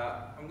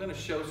 I'm going to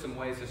show some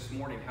ways this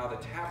morning how the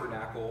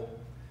tabernacle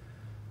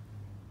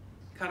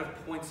kind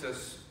of points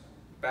us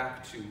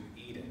back to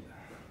Eden.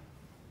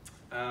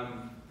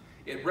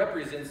 It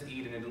represents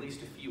Eden in at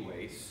least a few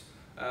ways.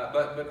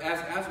 But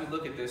as we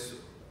look at this,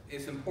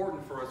 it's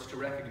important for us to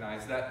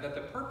recognize that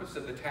the purpose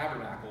of the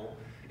tabernacle,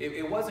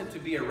 it wasn't to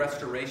be a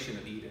restoration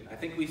of Eden. I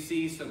think we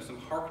see some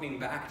hearkening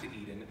back to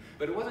Eden,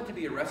 but it wasn't to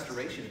be a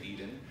restoration of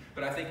Eden.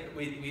 But I think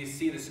we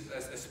see this,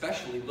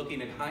 especially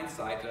looking in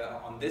hindsight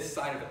on this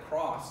side of the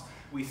cross,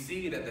 we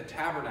see that the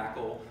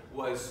tabernacle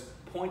was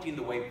pointing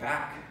the way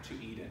back to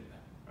Eden.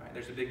 Right?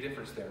 There's a big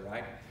difference there,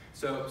 right?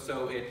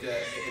 So it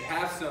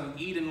has some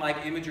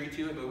Eden-like imagery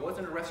to it, but it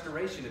wasn't a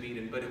restoration of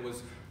Eden, but it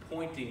was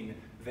pointing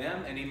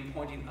them and even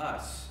pointing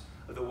us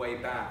the way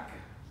back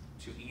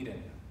to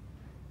Eden.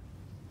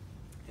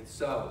 And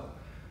so,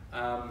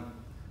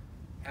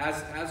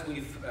 as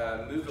we've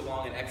moved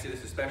along in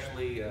Exodus,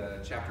 especially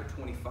chapter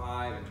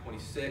 25 and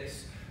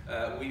 26,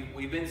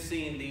 we've been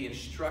seeing the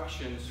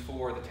instructions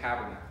for the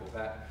tabernacle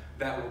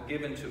that were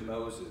given to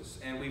Moses.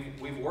 And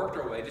we've worked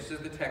our way, just as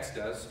the text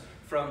does,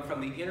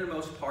 from the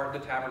innermost part of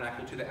the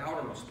tabernacle to the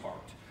outermost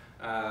part.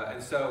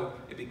 And so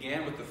it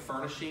began with the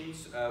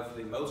furnishings of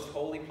the most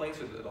holy place,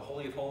 or the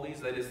Holy of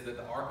Holies, that is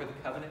the Ark of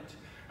the Covenant.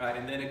 Right?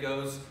 And then it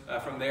goes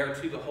from there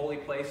to the holy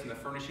place and the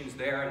furnishings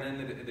there, and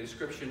then the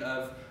description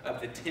of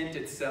the tent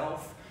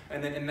itself.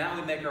 And now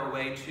we make our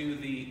way to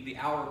the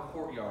outer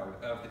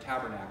courtyard of the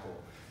tabernacle.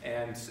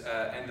 And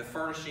the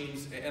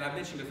furnishings, and I've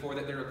mentioned before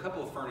that there are a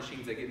couple of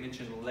furnishings that get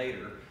mentioned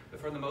later, but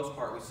for the most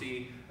part we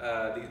see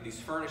these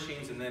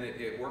furnishings, and then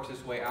it works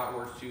its way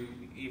outwards to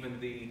even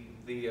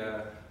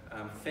the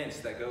fence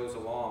that goes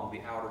along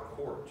the outer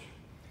court.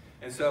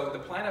 And so the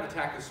plan of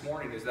attack this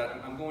morning is that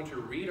I'm going to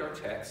read our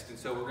text, and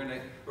so we're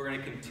going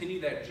to continue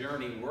that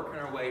journey, working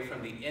our way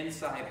from the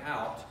inside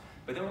out,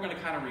 but then we're going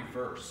to kind of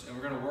reverse, and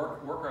we're going to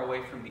work our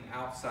way from the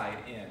outside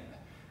in,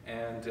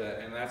 and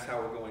that's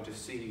how we're going to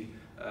see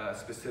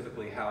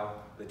specifically how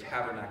the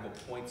tabernacle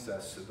points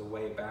us the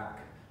way back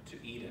to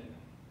Eden.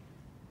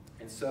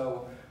 And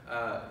so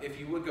if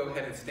you would go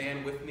ahead and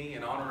stand with me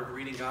in honor of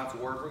reading God's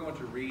Word, we're going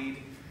to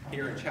read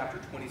here in chapter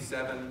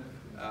 27,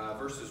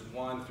 verses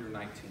 1 through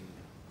 19.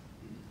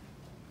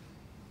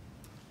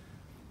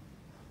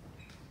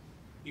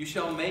 "You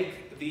shall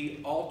make the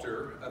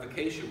altar of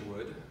acacia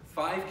wood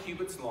 5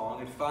 cubits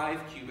long and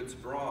 5 cubits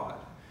broad.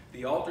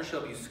 The altar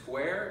shall be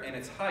square, and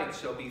its height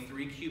shall be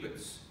 3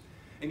 cubits.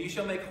 And you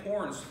shall make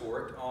horns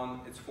for it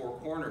on its 4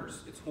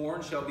 corners. Its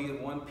horns shall be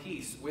in one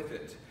piece with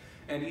it,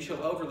 and you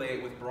shall overlay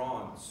it with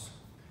bronze.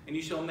 And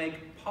you shall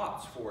make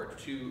pots for it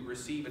to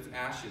receive its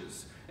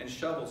ashes, and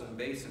shovels and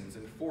basins,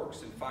 and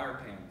forks and fire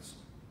pans.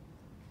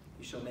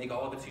 You shall make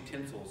all of its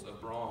utensils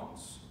of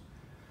bronze.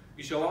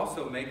 You shall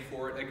also make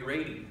for it a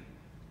grating,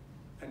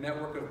 a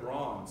network of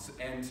bronze,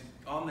 and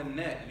on the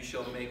net you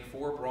shall make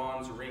 4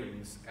 bronze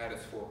rings at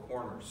its 4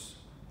 corners.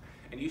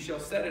 And you shall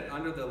set it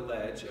under the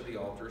ledge of the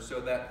altar,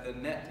 so that the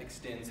net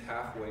extends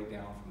halfway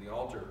down from the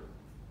altar.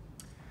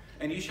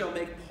 And you shall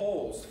make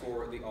poles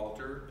for the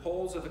altar,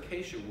 poles of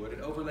acacia wood,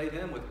 and overlay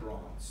them with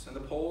bronze. And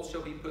the poles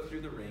shall be put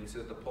through the rings, so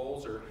that the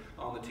poles are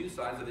on the 2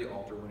 sides of the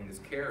altar when it is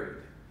carried.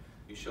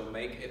 You shall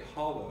make it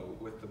hollow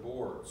with the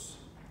boards.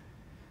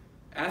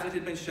 As it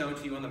had been shown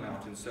to you on the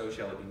mountain, so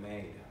shall it be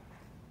made."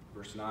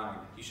 Verse 9,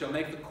 "You shall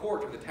make the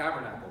court of the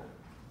tabernacle.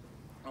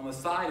 On the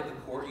side of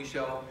the court you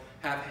shall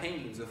have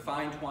hangings of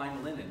fine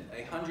twined linen,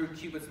 100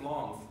 cubits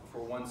long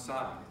for one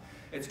side.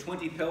 Its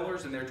 20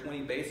 pillars and their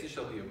 20 bases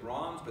shall be of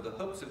bronze, but the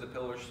hooks of the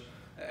pillars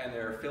and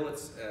their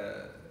fillets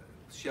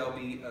shall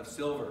be of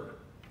silver.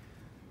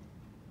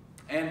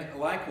 And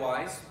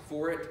likewise,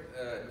 for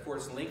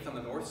its length on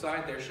the north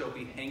side there shall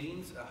be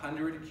hangings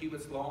 100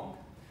 cubits long,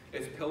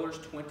 its pillars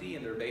 20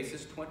 and their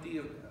bases 20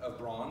 of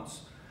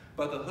bronze,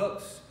 but the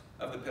hooks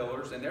of the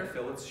pillars and their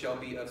fillets shall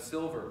be of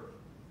silver.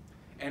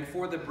 And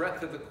for the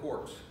breadth of the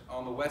court,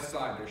 on the west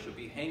side there shall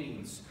be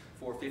hangings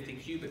for 50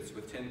 cubits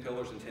with 10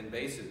 pillars and 10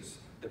 bases.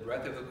 The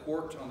breadth of the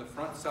court on the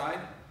front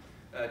side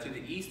to the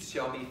east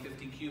shall be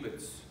 50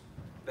 cubits.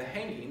 The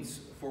hangings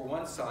for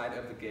one side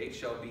of the gate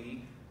shall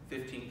be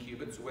 15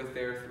 cubits with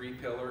their 3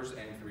 pillars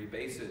and 3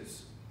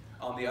 bases.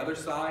 On the other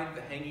side,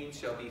 the hangings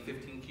shall be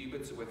 15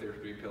 cubits with their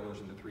 3 pillars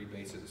and the 3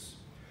 bases.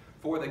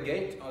 For the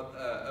gate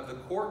of the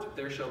court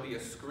there shall be a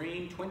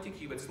screen 20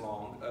 cubits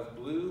long of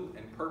blue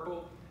and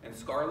purple and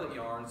scarlet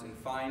yarns and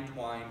fine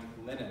twined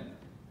linen.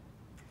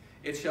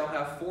 It shall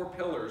have 4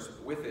 pillars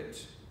with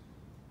it,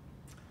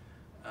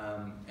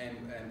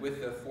 and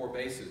with the 4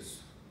 bases.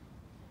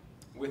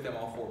 With them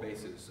all 4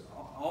 bases.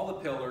 All the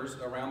pillars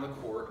around the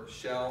court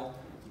shall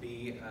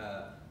be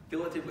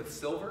filleted with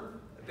silver.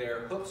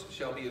 Their hooks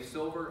shall be of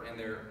silver, and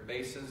their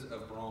bases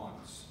of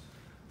bronze.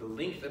 The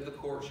length of the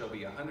court shall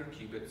be 100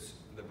 cubits,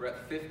 the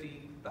breadth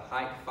 50, the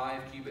height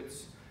 5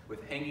 cubits,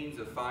 with hangings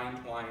of fine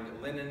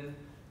twined linen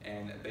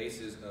and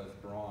bases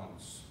of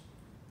bronze.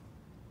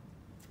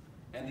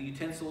 And the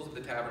utensils of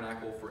the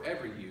tabernacle for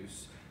every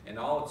use, and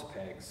all its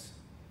pegs,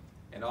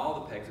 and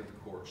all the pegs of the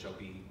court shall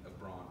be of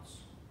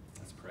bronze.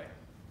 Let's pray.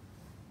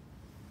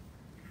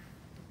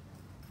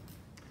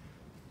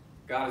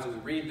 God, as we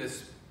read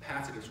this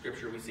passage of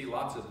Scripture, we see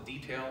lots of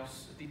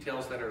details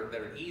that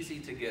are easy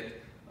to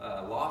get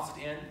lost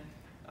in.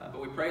 But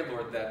we pray,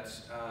 Lord, that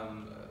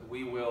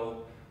we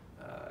will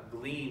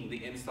glean the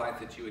insight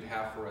that you would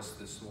have for us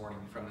this morning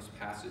from this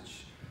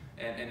passage,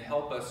 and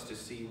help us to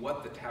see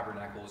what the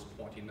tabernacle is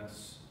pointing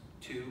us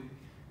to.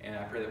 And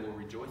I pray that we'll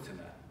rejoice in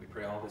that. We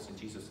pray all this in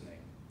Jesus' name.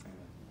 Amen.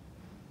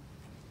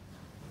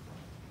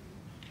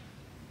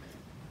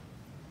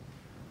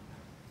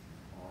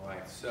 All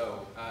right,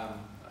 so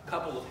a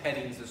couple of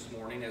headings this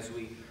morning as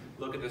we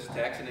look at this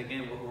text. And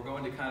again, we're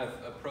going to kind of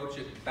approach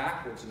it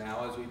backwards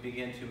now as we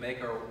begin to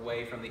make our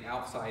way from the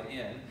outside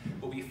in.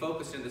 We'll be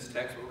focused in this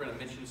text, but we're going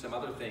to mention some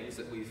other things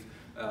that we've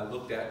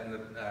looked at in the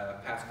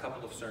past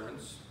couple of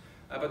sermons.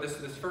 But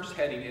this first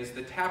heading is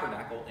the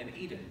tabernacle in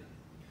Eden.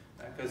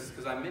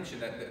 Because I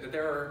mentioned that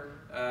there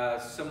are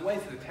some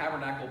ways that the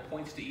tabernacle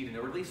points to Eden,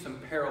 or at least some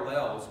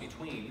parallels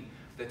between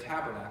the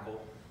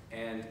tabernacle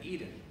and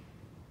Eden.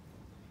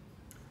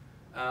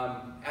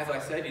 As I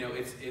said,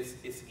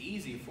 it's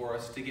easy for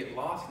us to get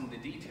lost in the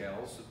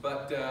details,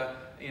 but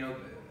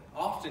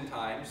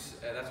oftentimes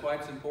that's why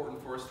it's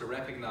important for us to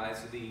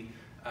recognize the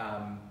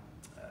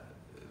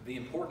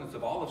importance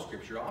of all of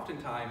Scripture.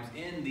 Oftentimes,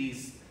 in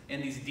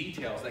these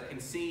details that can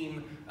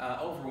seem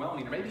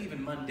overwhelming or maybe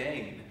even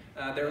mundane,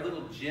 there are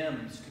little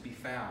gems to be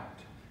found.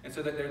 And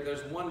so that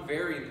there's one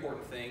very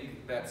important thing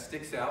that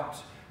sticks out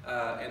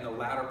in the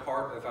latter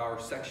part of our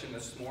section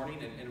this morning.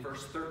 In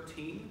verse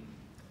 13,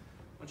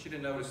 I want you to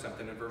notice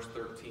something in verse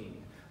 13.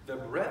 The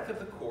breadth of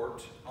the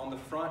court on the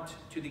front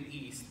to the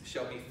east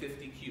shall be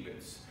 50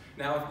 cubits.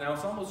 Now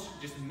it's almost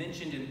just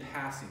mentioned in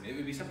passing. It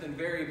would be something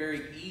very,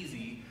 very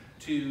easy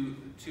to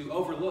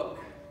overlook.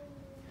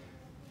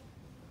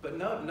 But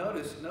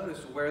notice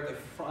where the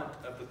front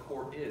of the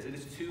court is. It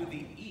is to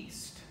the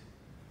east.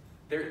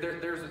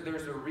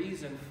 There's a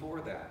reason for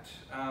that.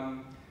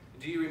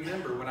 Do you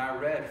remember when I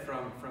read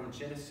from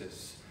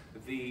Genesis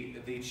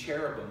the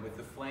cherubim with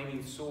the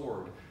flaming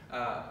sword?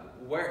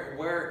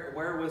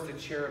 Where was the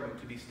cherubim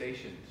to be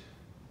stationed?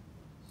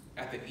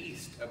 At the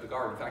east of the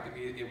garden. In fact,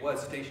 it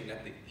was stationed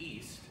at the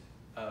east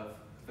of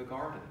the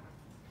garden.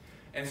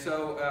 And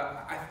so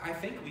I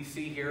think we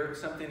see here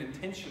something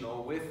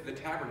intentional with the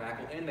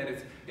tabernacle in that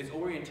its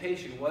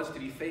orientation was to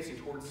be facing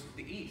towards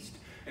the east.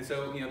 And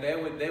so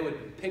they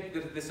would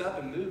pick this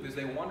up and move as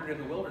they wandered in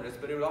the wilderness,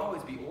 but it would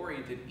always be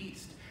oriented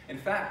east. In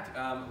fact,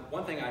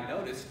 one thing I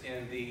noticed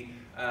in the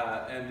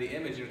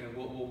image, and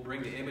we'll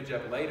bring the image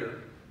up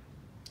later.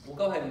 We'll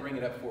go ahead and bring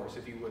it up for us,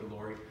 if you would,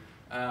 Lori,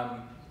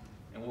 and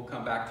we'll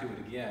come back to it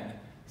again.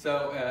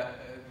 So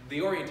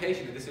the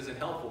orientation of this isn't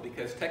helpful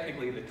because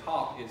technically the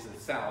top is the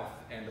south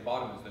and the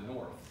bottom is the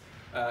north.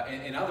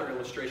 In other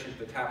illustrations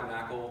of the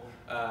tabernacle,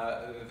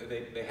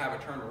 they have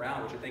it turned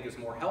around, which I think is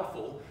more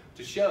helpful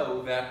to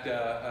show that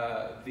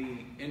the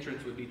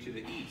entrance would be to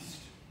the east.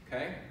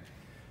 Okay,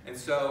 and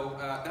so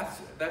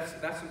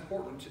that's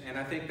important, and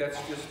I think that's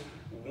just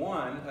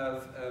one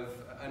of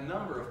a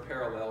number of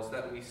parallels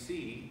that we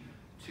see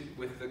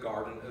with the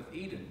Garden of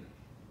Eden.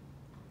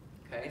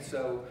 Okay,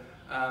 so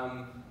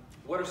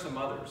what are some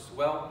others?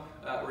 Well,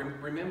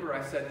 remember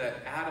I said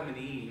that Adam and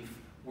Eve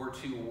were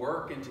to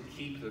work and to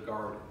keep the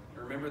garden.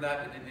 Remember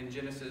that in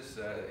Genesis?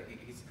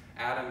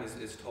 Adam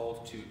is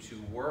told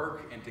to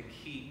work and to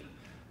keep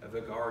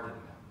the garden.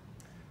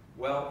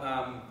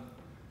 Well,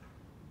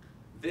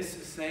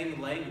 this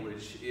same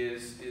language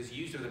is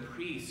used of the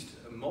priest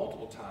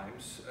multiple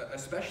times,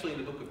 especially in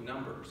the book of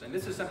Numbers. And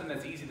this is something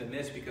that's easy to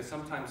miss because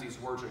sometimes these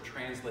words are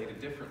translated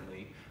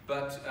differently.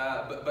 But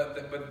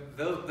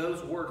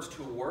those words,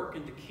 to work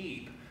and to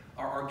keep,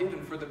 are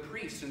given for the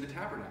priests in the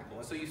tabernacle.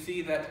 And so you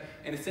see that,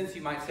 in a sense,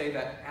 you might say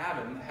that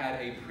Adam had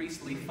a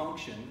priestly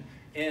function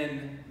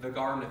in the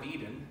Garden of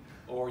Eden,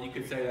 or you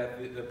could say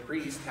that the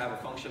priests have a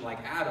function like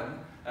Adam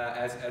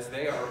as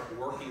they are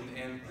working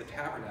in the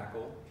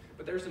tabernacle.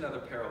 But there's another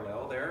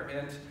parallel there,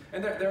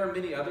 and there are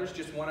many others.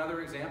 Just one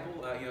other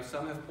example,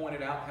 some have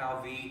pointed out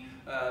how the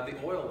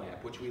oil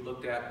lamp, which we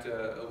looked at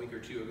a week or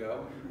two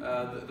ago,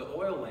 the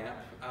oil lamp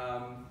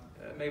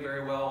may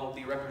very well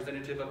be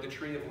representative of the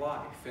tree of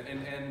life.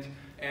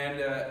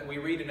 And we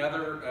read in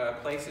other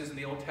places in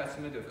the Old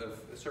Testament of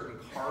certain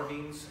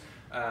carvings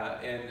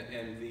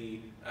in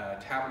the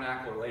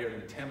tabernacle or later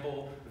in the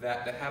temple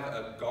that have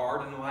a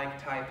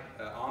garden-like type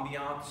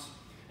ambiance.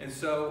 And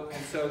so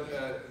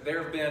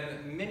there have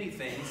been many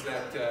things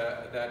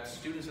that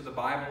students of the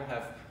Bible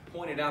have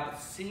pointed out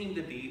that seem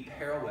to be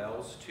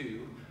parallels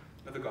to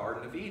the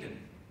Garden of Eden.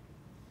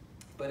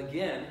 But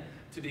again,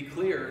 to be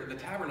clear, the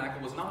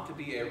tabernacle was not to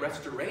be a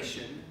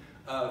restoration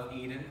of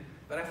Eden,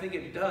 but I think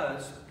it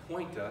does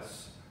point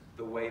us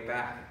the way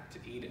back to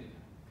Eden.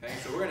 Okay,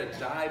 so we're going to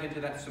dive into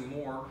that some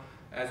more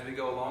as we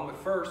go along. But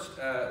first,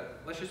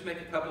 let's just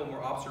make a couple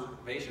more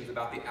observations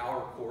about the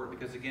outer court,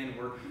 because again,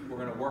 we're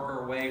going to work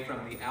our way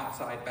from the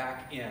outside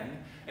back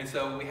in. And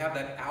so we have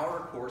that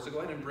outer court. So go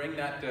ahead and bring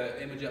that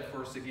image up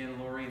for us again,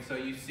 Lori. And so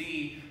you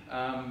see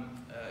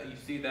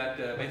that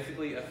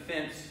basically a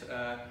fence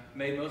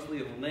made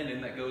mostly of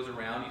linen that goes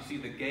around. You see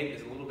the gate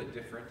is a little bit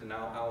different, and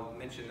I'll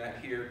mention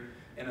that here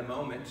in a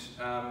moment.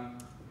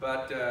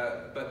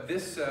 But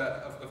this,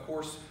 of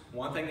course,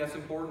 one thing that's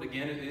important,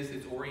 again, is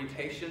its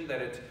orientation,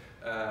 that it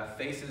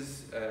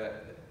faces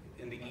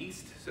in the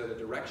east, so the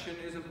direction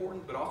is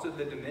important, but also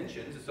the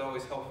dimensions. It's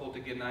always helpful to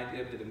get an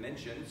idea of the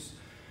dimensions.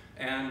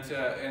 And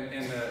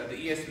in the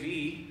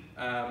ESV,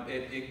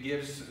 it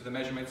gives the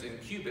measurements in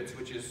cubits,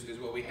 which is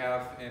what we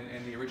have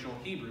in the original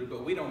Hebrew,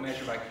 but we don't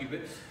measure by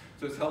cubits,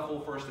 so it's helpful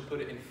for us to put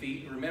it in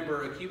feet.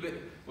 Remember, a cubit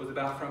was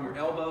about from your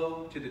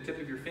elbow to the tip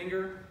of your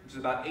finger, which is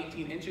about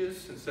 18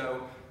 inches, and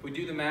so if we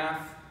do the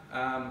math,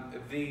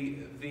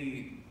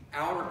 the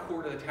outer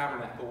court of the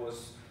tabernacle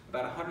was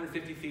about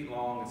 150 feet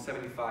long and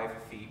 75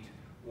 feet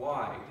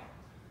wide.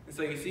 And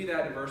so you see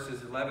that in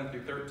verses 11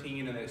 through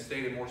 13, and it's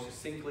stated more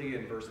succinctly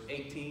in verse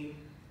 18.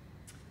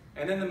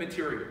 And then the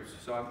materials.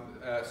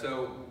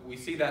 So we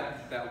see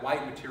that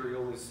white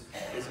material is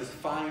this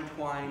fine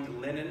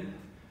twined linen.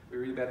 We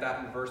read about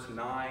that in verse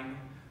 9.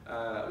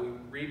 We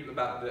read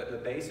about the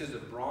bases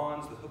of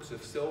bronze, the hooks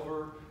of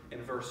silver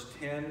in verse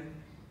 10.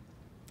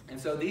 And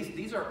so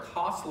these are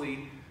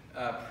costly,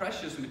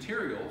 precious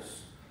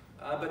materials,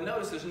 but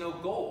notice there's no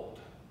gold,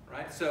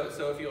 right? So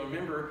if you'll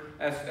remember,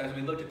 as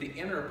we looked at the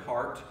inner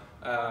part,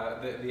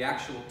 the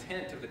actual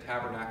tent of the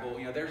tabernacle,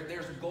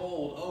 there's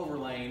gold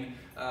overlaying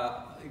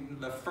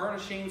the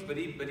furnishings, but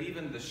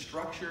even the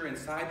structure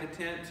inside the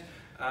tent.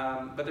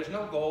 But there's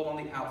no gold on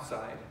the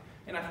outside,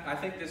 and I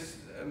think this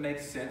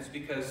makes sense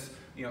because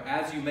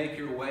as you make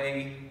your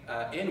way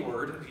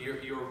inward,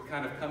 you're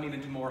kind of coming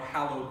into more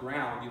hallowed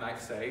ground, you might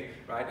say,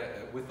 right?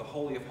 With the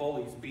Holy of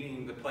Holies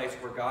being the place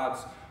where God's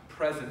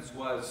presence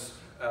was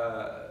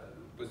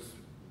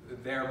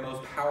there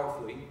most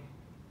powerfully,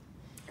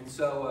 and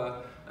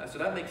so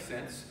that makes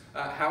sense.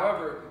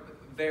 However,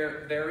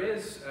 there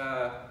is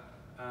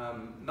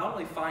not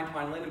only fine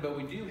twined linen, but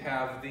we do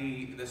have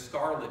the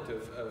scarlet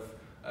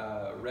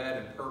of red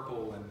and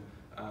purple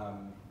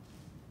and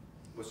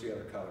what's the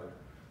other color?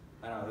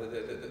 I don't know,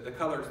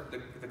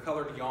 the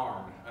colored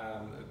yarn.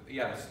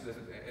 Yes,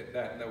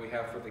 that we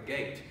have for the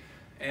gate,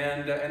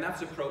 and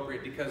that's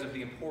appropriate because of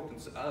the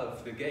importance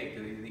of the gate,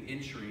 the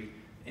entry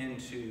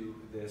into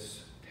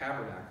this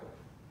tabernacle.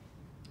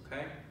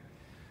 Okay.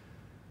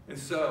 And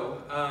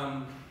so,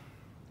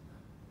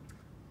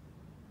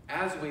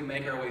 as we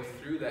make our way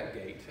through that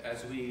gate,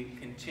 as we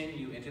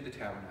continue into the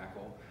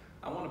tabernacle,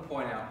 I want to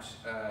point out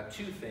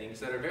two things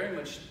that are very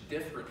much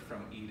different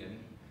from Eden,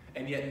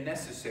 and yet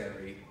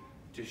necessary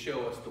to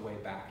show us the way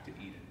back to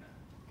Eden.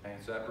 Okay,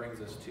 so that brings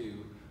us to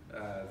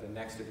the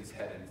next of these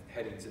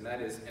headings, and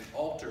that is an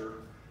altar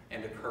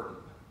and a curtain.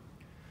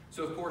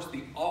 So, of course,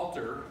 the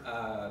altar,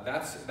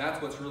 that's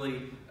what's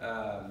really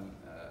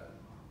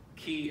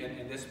key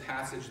in this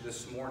passage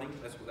this morning.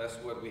 That's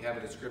what we have a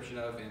description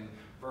of in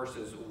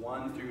verses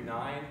 1 through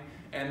 9.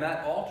 And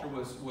that altar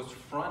was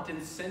front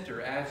and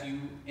center as you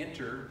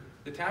enter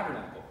the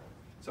tabernacle.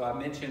 So I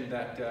mentioned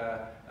that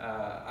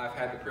I've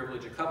had the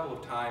privilege a couple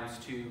of times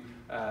to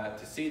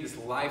see this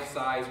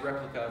life-size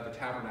replica of the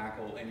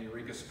tabernacle in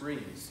Eureka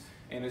Springs.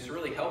 And it's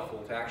really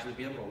helpful to actually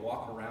be able to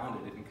walk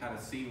around it and kind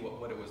of see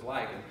what it was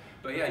like.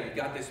 But yeah, you've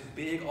got this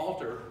big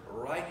altar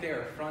right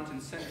there, front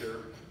and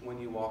center,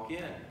 when you walk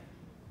in.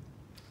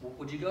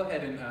 Would you go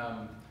ahead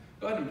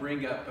and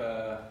bring up,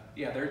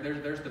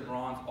 there's the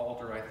bronze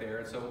altar right there.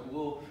 And so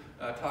we'll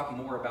talk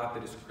more about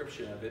the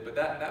description of it. But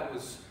that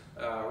was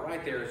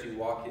right there as you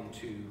walk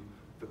into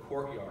the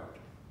courtyard.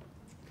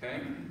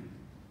 Okay?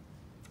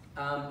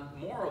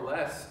 More or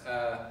less,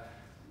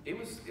 it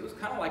was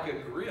kind of like a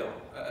grill.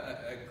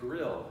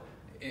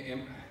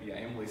 Yeah,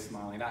 Emily's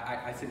smiling.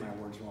 I say my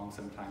words wrong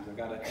sometimes.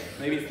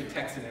 Maybe it's the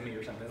Texan in me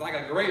or something. It's like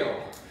a grill.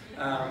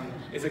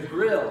 It's a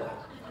grill.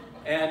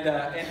 And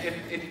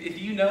if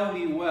you know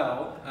me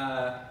well,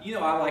 you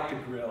know I like to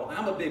grill.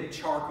 I'm a big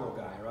charcoal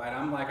guy, right?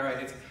 I'm like, all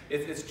right,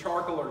 it's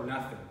charcoal or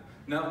nothing.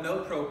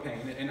 No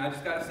propane. And I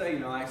just got to say,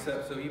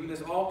 so even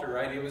this altar,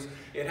 right?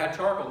 It had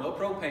charcoal, no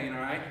propane,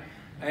 all right?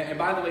 And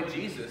by the way,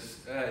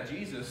 Jesus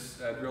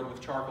grilled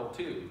with charcoal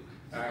too.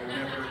 All right,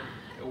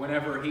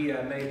 whenever he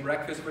made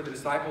breakfast for the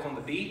disciples on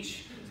the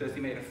beach, it says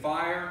he made a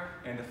fire,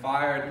 and the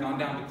fire had gone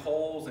down to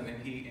coals, and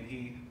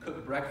he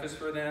cooked breakfast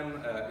for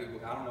them. I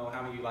don't know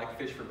how many of you like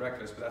fish for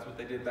breakfast, but that's what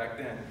they did back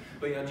then.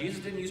 But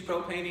Jesus didn't use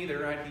propane either,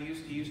 right?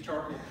 He used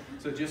charcoal.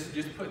 So just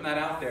putting that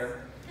out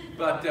there.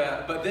 But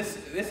this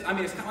it's kind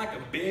of like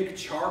a big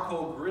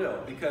charcoal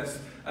grill, because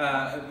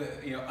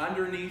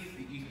underneath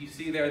you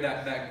see there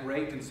that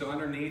grate, and so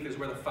underneath is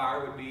where the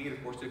fire would be. And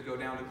of course, it'd go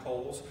down to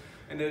coals,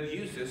 and they'd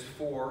use this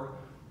for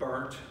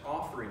burnt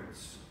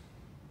offerings.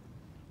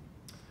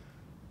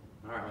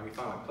 All right, let me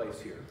find my place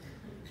here.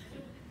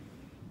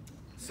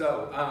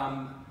 So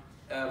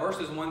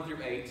verses 1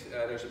 through 8,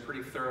 there's a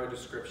pretty thorough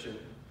description.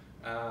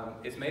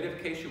 It's made of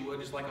acacia wood,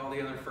 just like all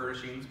the other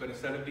furnishings, but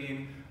instead of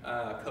being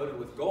coated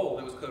with gold,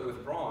 it was coated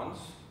with bronze,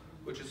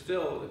 which is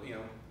still,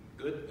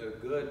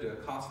 good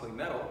costly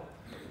metal.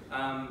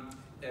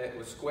 It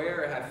was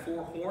square. It had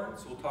 4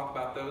 horns. We'll talk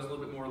about those a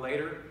little bit more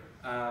later.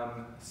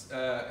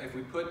 If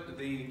we put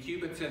the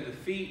cubits into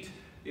feet,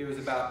 it was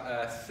about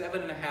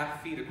 7.5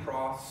 feet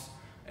across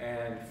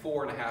and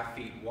 4.5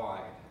 feet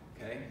wide.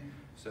 Okay,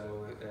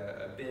 so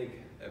a big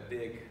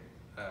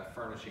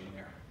furnishing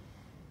there.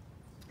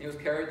 It was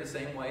carried the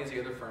same way as the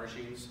other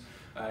furnishings.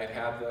 It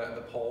had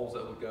the poles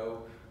that would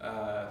go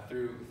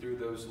through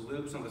those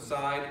loops on the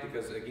side,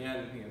 because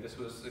again, this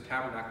was a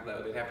tabernacle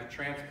that they'd have to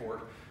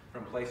transport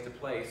from place to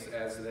place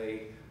as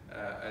they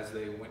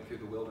went through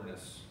the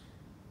wilderness.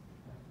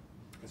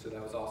 And so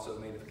that was also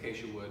made of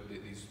acacia wood.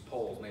 These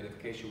poles made of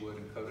acacia wood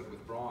and coated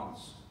with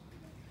bronze.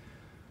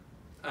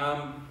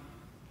 All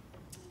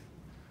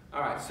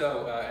right,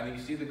 so and then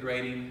you see the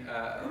grating.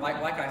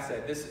 Like I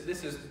said,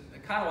 this is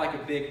kind of like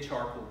a big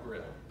charcoal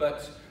grill.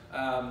 But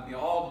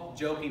all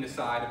joking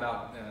aside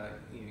about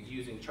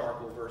using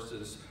charcoal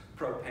versus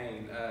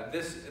propane,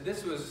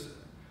 this was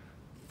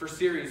for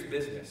serious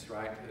business,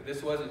 right?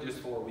 This wasn't just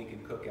for a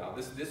weekend cookout.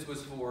 This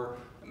was for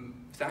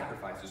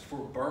sacrifices,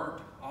 for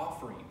burnt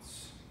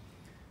offerings.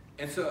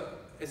 And so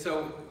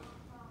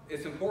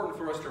it's important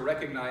for us to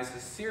recognize the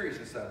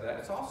seriousness of that.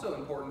 It's also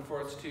important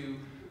for us to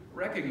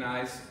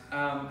recognize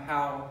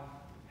how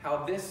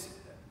this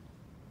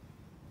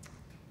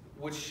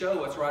would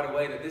show us right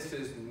away that this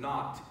is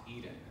not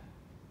Eden.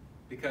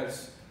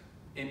 Because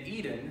in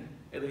Eden,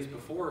 at least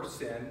before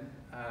sin,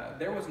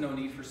 there was no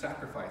need for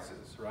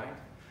sacrifices, right?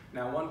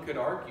 Now, one could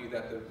argue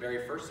that the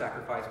very first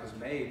sacrifice was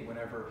made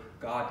whenever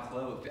God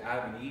clothed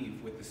Adam and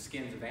Eve with the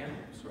skins of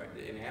animals, right?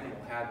 An animal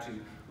had to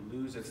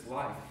lose its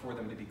life for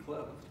them to be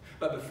clothed.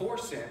 But before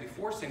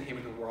sin came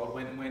into the world,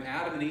 when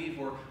Adam and Eve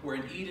were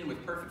in Eden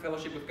with perfect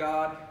fellowship with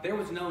God, there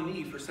was no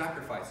need for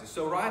sacrifices.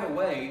 So right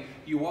away,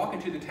 you walk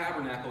into the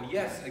tabernacle.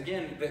 Yes,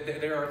 again,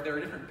 there are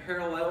different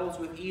parallels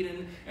with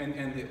Eden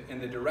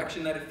and the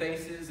direction that it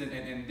faces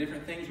and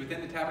different things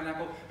within the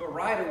tabernacle. But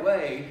right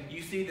away,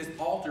 you see this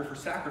altar for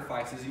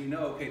sacrifices, and you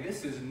know, okay,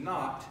 this is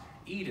not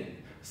Eden.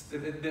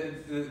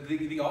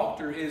 The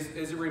altar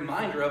is a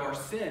reminder of our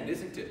sin,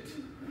 isn't it?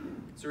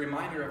 It's a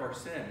reminder of our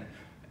sin.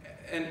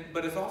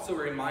 But it's also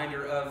a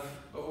reminder of,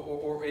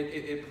 or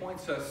it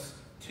points us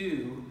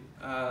to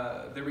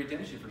the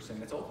redemption for sin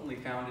that's ultimately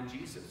found in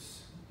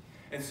Jesus.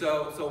 And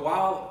so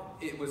while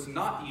it was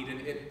not Eden,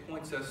 it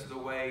points us the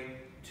way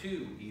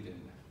to Eden,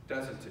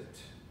 doesn't it?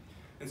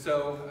 And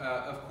so,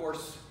 of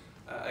course,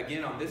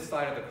 again, on this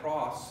side of the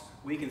cross,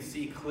 we can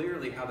see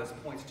clearly how this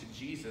points to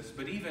Jesus.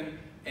 But even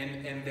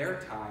in their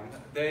time,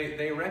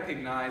 they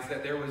recognized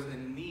that there was a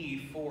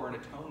need for an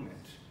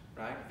atonement.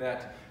 Right?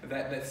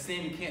 That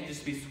sin can't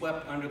just be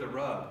swept under the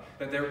rug.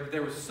 That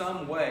there was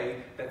some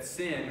way that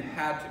sin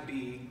had to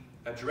be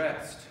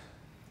addressed.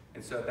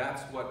 And so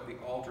that's what the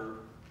altar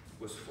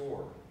was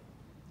for.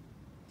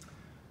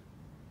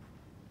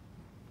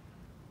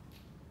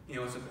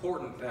 It's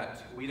important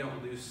that we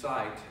don't lose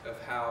sight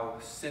of how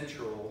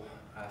central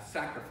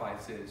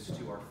sacrifice is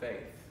to our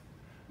faith.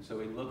 So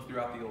we look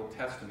throughout the Old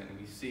Testament and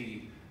we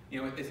see,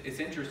 it's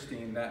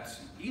interesting that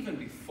even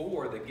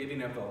before the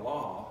giving of the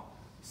law,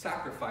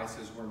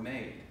 sacrifices were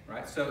made,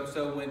 right? So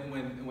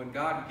when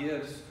God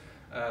gives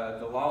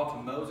the law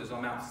to Moses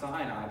on Mount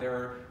Sinai,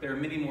 there are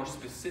many more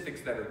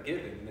specifics that are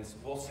given, and this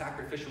whole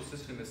sacrificial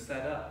system is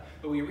set up.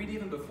 But we read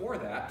even before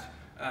that,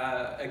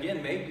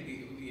 again,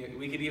 maybe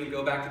we could even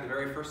go back to the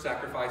very first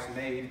sacrifice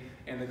made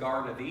in the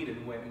Garden of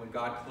Eden when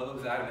God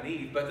clothed Adam and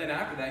Eve. But then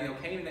after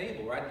that, Cain and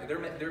Abel, right?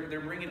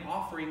 They're bringing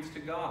offerings to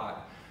God,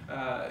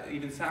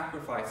 even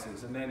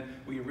sacrifices. And then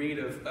we read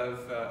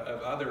of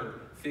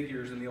other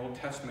figures in the Old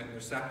Testament and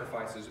their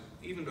sacrifices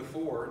even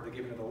before the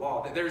giving of the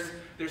law.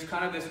 There's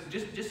kind of this,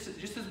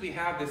 just as we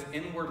have this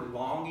inward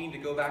longing to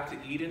go back to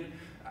Eden,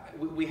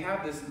 we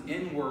have this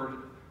inward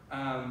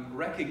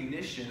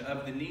recognition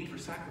of the need for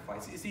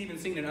sacrifice. It's even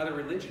seen in other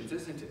religions,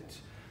 isn't it?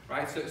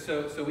 right?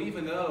 So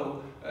even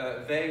though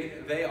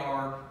they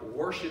are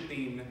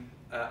worshiping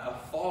a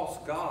false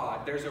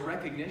god, there's a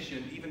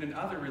recognition, even in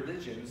other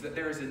religions, that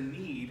there is a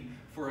need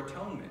for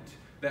atonement,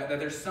 that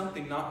there's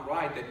something not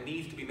right that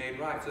needs to be made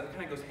right. So that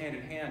kind of goes hand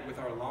in hand with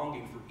our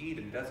longing for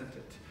Eden, doesn't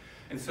it?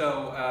 And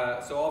so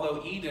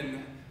although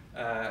Eden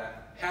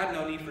had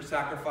no need for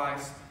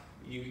sacrifice,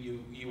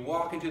 you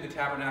walk into the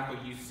tabernacle,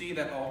 you see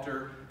that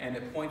altar, and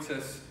it points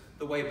us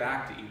the way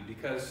back to Eden,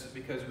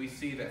 because we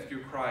see that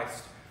through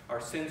Christ our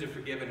sins are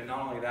forgiven, and not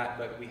only that,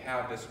 but we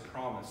have this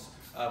promise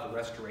of a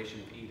restoration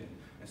of Eden.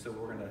 And so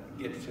we're going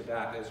to get to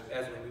that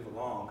as we move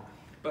along.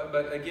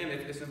 But again,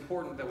 it's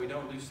important that we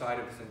don't lose sight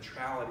of the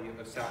centrality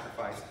of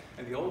sacrifice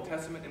in the Old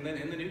Testament and then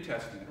in the New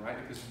Testament, right?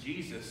 Because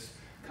Jesus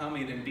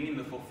coming and being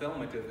the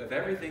fulfillment of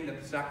everything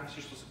that the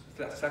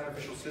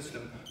sacrificial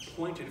system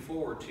pointed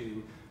forward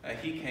to,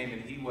 he came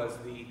and he was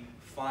the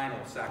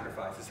final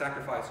sacrifice, the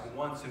sacrifice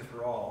once and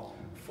for all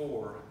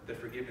for the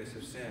forgiveness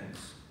of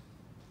sins.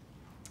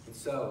 And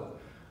so,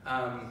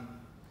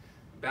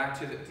 back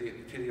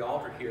to the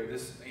altar here.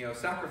 This,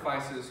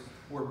 sacrifices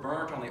were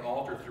burnt on the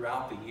altar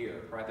throughout the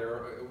year, right?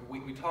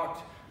 We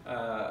talked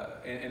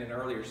in an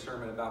earlier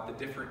sermon about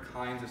the different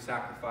kinds of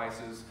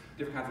sacrifices,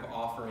 different kinds of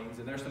offerings,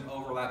 and there's some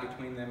overlap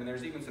between them, and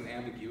there's even some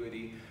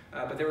ambiguity.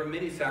 But there were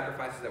many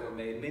sacrifices that were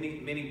made,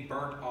 many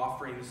burnt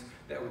offerings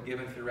that were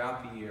given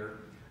throughout the year.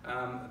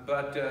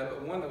 But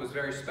one that was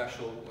very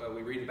special,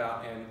 we read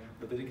about in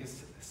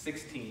Leviticus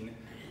 16,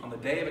 on the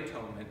Day of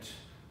Atonement,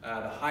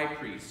 the high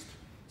priest.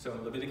 So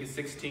in Leviticus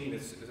 16,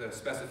 it's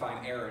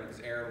specifying Aaron,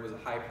 because Aaron was a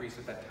high priest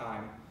at that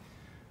time.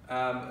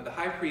 The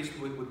high priest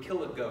would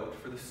kill a goat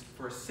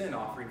for a sin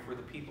offering for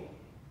the people.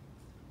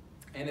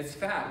 And its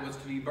fat was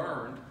to be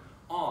burned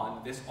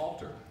on this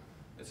altar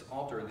in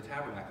the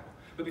tabernacle.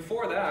 But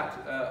before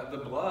that, the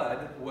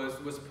blood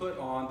was put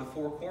on the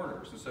four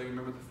corners. And so you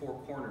remember the four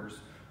corners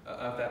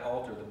of that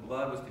altar. The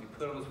blood was to be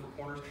put on those four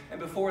corners. And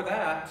before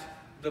that,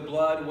 the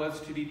blood was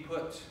to be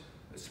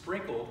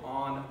sprinkled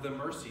on the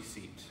mercy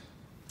seat.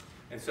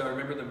 And so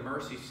remember, the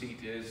mercy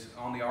seat is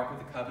on the Ark of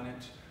the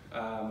Covenant,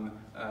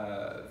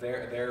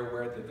 there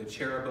where the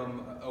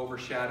cherubim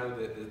overshadow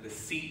the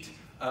seat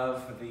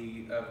of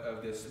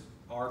this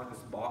ark, this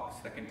box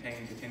that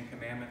contains the Ten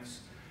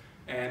Commandments.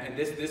 And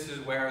this is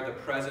where the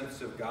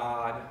presence of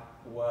God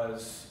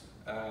was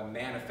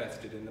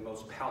manifested in the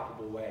most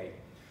palpable way.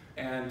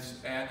 And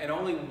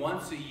only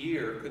once a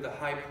year could the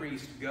high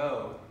priest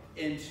go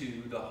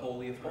into the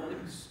Holy of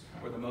Holies,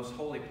 or the most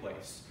holy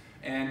place.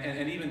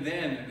 And even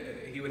then,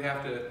 he would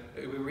have to,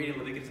 we read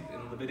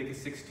in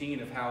Leviticus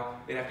 16 of how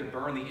they'd have to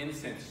burn the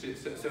incense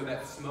so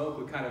that smoke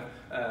would kind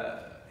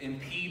of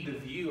impede the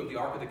view of the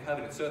Ark of the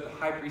Covenant, so that the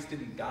high priest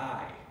didn't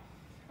die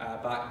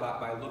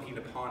by looking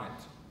upon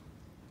it.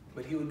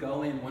 But he would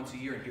go in once a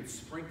year and he would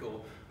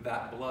sprinkle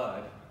that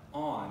blood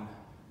on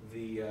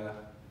the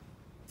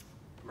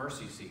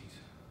mercy seat.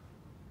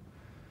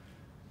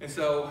 And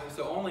so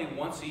only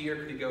once a year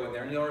could he go in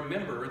there. And you'll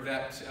remember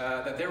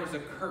that there was a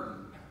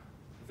curtain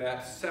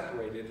that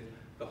separated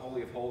the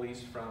Holy of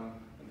Holies from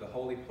the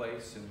holy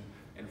place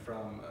and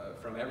from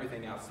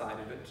everything outside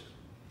of it.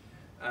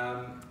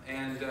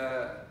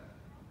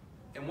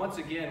 And once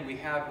again, we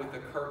have with the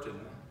curtain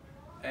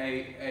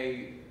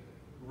a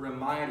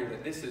reminder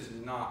that this is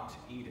not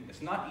Eden.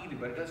 It's not Eden,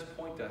 but it does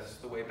point us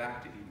the way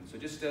back to Eden. So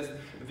just as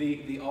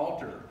the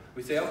altar,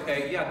 we say,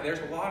 okay, yeah, there's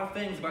a lot of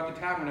things about the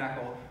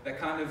tabernacle that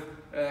kind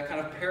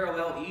of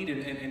parallel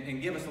Eden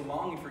and give us a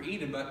longing for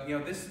Eden. But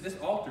this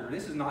altar,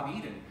 this is not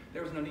Eden.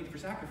 There was no need for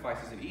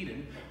sacrifices in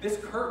Eden. This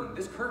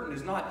curtain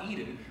is not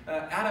Eden.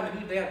 Adam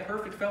and Eve, they had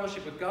perfect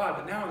fellowship with God,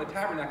 but now in the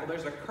tabernacle,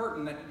 there's a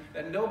curtain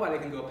that nobody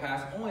can go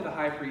past. Only the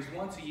high priest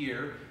once a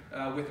year,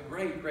 with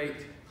great,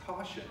 great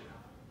caution.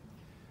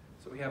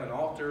 So we have an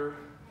altar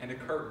and a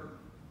curtain.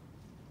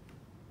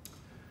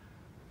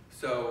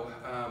 So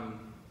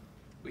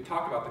we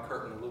talked about the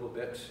curtain a little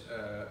bit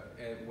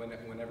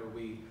whenever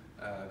we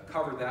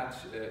covered that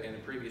in a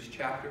previous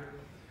chapter.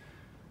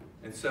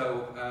 And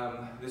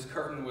so this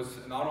curtain was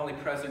not only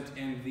present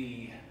in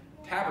the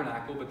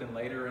tabernacle, but then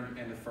later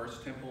in the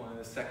first temple and in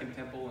the second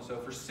temple. And so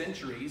for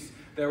centuries,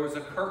 there was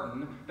a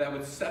curtain that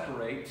would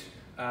separate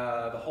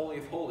the Holy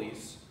of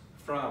Holies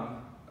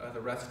from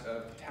the rest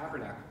of the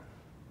tabernacle.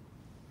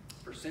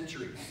 For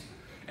centuries.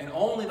 And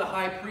only the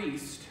high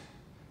priest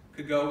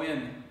could go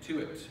into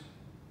it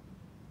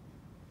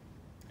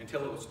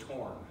until it was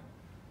torn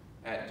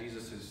at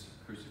Jesus'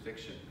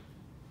 crucifixion.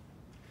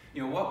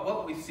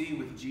 What we see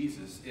with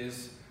Jesus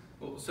is,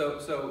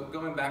 so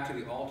going back to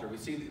the altar, we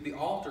see the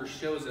altar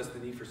shows us the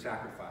need for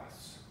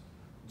sacrifice.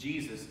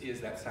 Jesus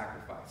is that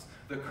sacrifice.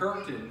 The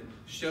curtain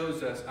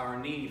shows us our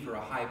need for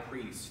a high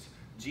priest.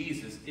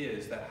 Jesus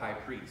is that high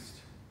priest.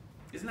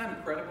 Isn't that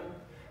incredible?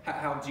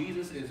 How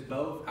Jesus is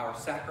both our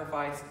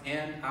sacrifice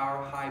and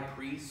our high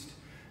priest.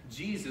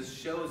 Jesus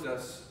shows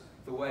us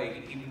the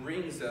way. He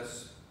brings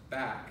us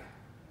back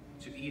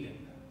to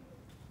Eden.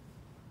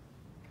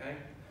 Okay?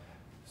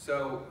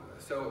 So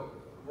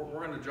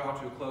we're going to draw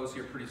to a close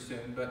here pretty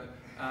soon, but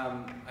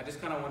I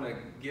just kind of want to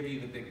give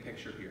you the big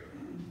picture here.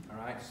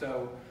 All right,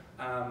 so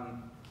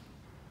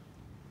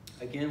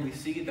again, we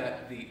see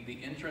that the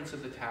entrance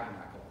of the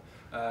tabernacle,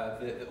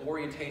 the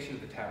orientation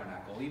of the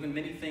tabernacle, even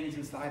many things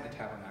inside the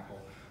tabernacle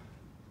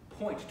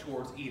point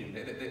towards Eden.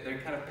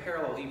 They're kind of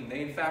parallel Eden.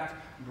 They, in fact,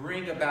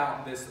 bring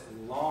about this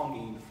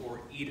longing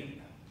for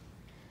Eden.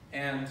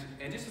 And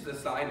just as a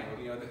side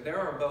note, there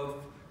are both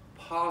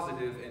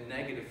positive and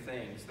negative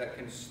things that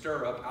can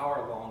stir up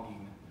our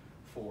longing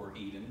for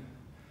Eden.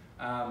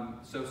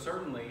 So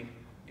certainly,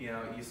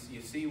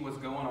 you see what's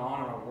going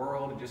on in our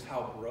world and just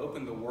how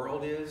broken the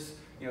world is.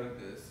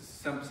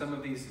 Some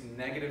of these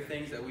negative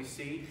things that we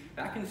see,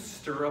 that can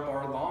stir up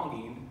our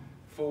longing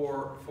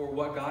for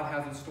what God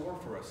has in store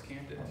for us,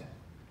 can't it?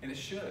 And it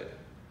should.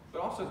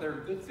 But also there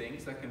are good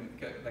things that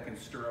can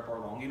stir up our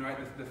longing, right?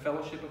 The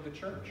fellowship of the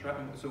church, right?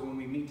 So when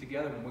we meet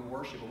together, when we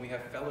worship, when we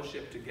have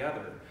fellowship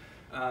together,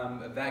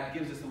 that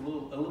gives us a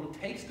little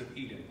taste of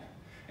Eden.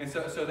 And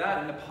so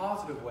that in a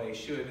positive way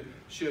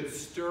should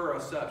stir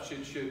us up,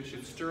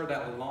 should stir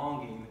that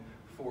longing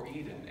for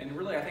Eden. And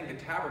really, I think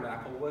the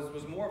tabernacle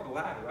was more of the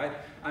latter, right?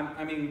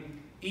 I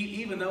mean,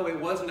 even though it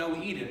was no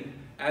Eden,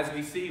 as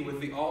we see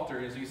with the altar,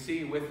 as we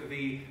see with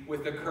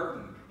the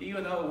curtain,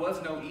 even though it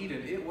was no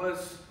Eden, it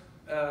was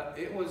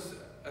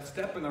a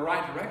step in the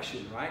right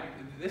direction, right?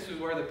 This is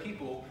where the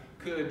people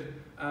could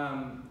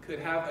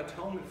have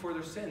atonement for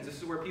their sins. This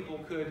is where people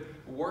could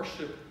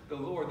worship the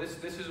Lord.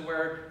 This is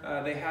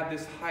where they had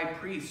this high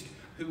priest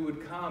who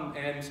would come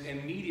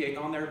and mediate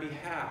on their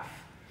behalf.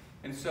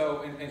 And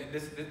so,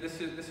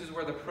 this is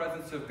where the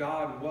presence of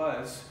God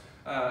was,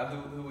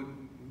 who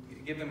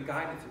would give them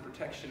guidance and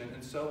protection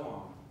and so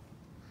on.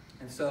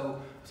 And so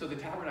the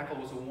tabernacle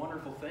was a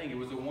wonderful thing. It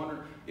was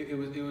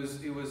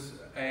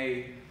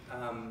a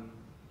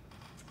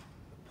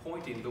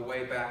pointing the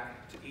way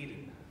back to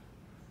Eden.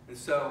 And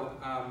so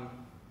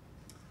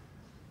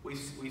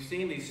we've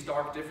seen these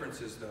stark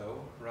differences,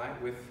 though, right,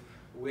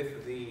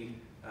 with the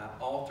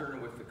altar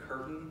and with the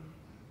curtain.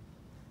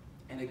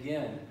 And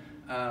again,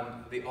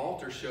 the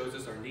altar shows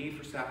us our need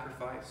for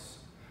sacrifice.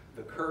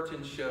 The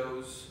curtain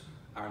shows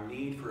our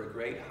need for a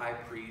great high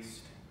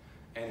priest.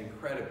 And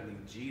incredibly,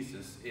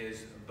 Jesus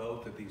is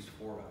both of these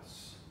for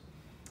us.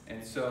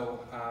 And so,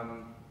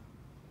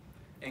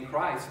 in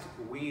Christ,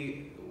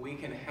 we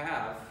can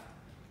have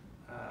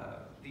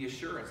the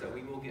assurance that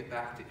we will get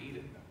back to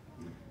Eden.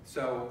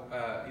 So,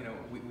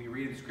 we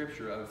read in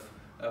Scripture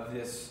of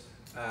this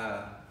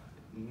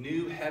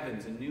new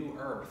heavens and new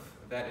earth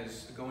that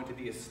is going to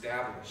be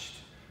established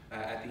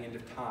at the end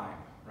of time,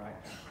 right?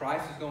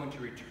 Christ is going to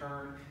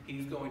return.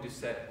 He's going to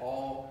set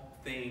all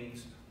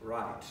things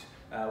right.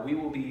 We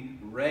will be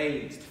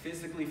raised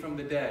physically from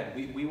the dead.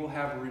 We will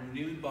have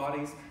renewed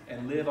bodies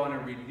and live on a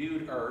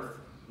renewed earth,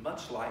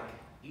 much like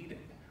Eden.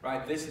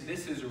 Right?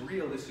 This is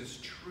real. This is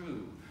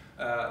true.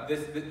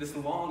 This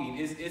longing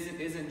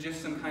isn't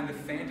just some kind of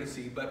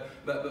fantasy, but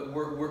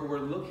we're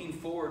looking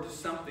forward to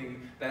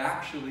something that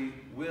actually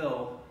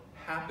will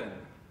happen.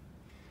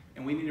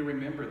 And we need to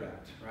remember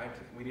that, right?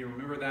 We need to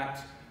remember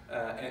that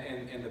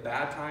in the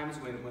bad times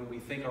when we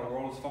think our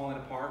world is falling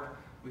apart.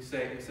 We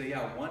say, yeah,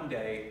 one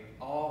day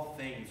all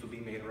things will be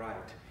made right.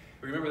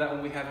 We remember that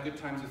when we have good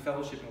times of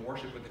fellowship and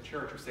worship with the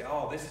church. We say,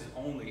 oh, this is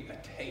only a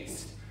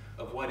taste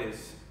of what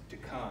is to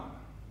come.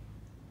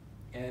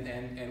 And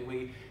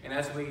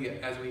as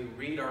we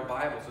read our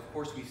Bibles, of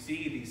course, we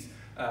see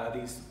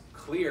these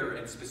clear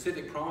and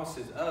specific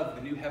promises of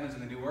the new heavens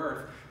and the new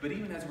earth. But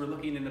even as we're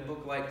looking in a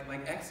book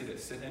like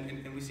Exodus,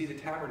 and we see the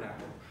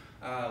tabernacle,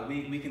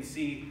 we can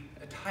see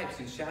types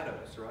and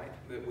shadows, right?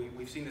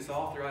 We've seen this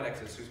all throughout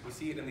Exodus. We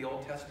see it in the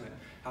Old Testament,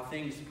 how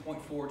things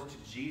point forward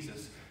to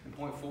Jesus and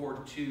point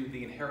forward to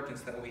the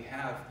inheritance that we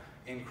have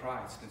in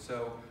Christ. And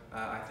so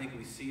I think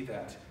we see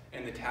that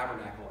in the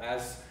tabernacle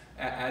as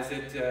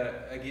it,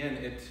 again,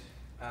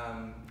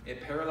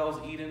 it parallels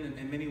Eden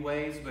in many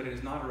ways, but it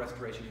is not a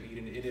restoration of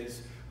Eden. It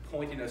is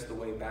pointing us the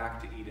way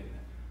back to Eden.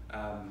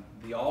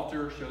 The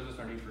altar shows us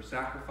our need for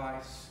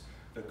sacrifice.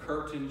 The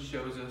curtain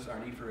shows us our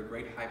need for a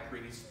great high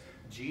priest.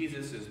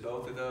 Jesus is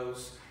both of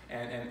those.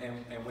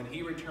 And when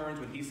he returns,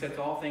 when he sets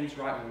all things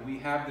right, when we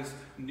have this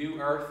new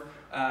earth,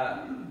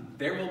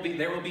 there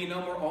will be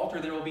no more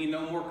altar, there will be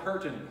no more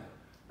curtain.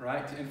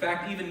 Right? In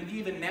fact,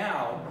 even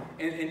now,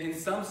 in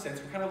some sense,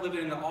 we're kind of living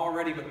in the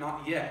already but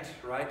not yet,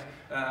 right?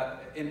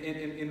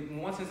 In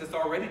one sense, it's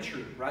already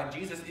true, right?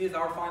 Jesus is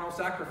our final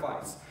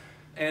sacrifice.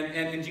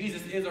 And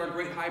Jesus is our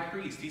great high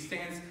priest. He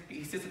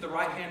sits at the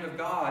right hand of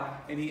God,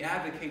 and he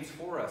advocates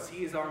for us.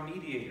 He is our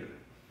mediator.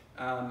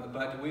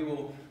 But we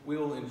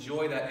will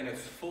enjoy that in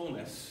its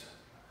fullness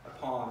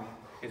upon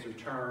his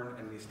return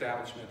and the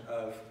establishment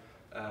of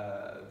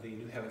the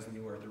new heavens and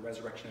new earth, the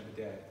resurrection of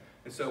the dead.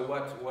 And so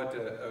what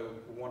a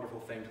wonderful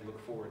thing to look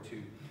forward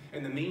to.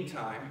 In the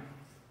meantime,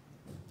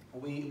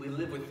 we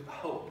live with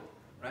hope,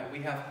 right? We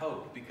have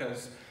hope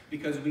because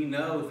we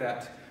know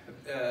that,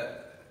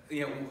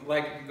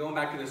 like going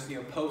back to this,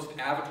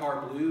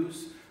 post-Avatar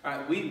blues, All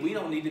right, we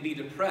don't need to be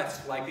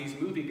depressed like these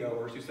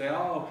moviegoers who say,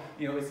 oh,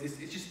 you know, it's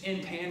just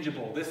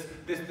intangible.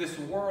 This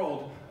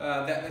world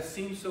that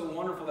seems so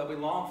wonderful that we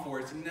long for,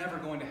 it's never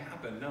going to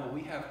happen. No,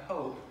 we have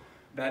hope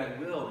that it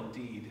will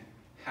indeed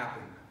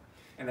happen.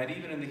 And that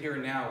even in the here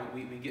and now,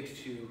 we get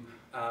to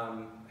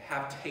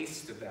have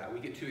taste of that.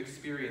 We get to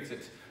experience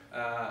it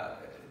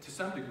to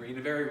some degree, in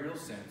a very real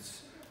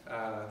sense,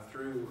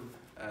 through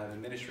the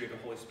ministry of the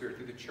Holy Spirit,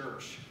 through the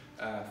church,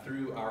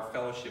 through our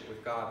fellowship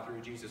with God,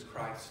 through Jesus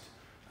Christ.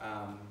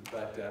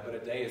 But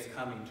a day is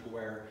coming to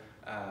where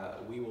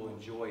we will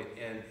enjoy it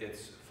in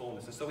its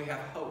fullness. And so we have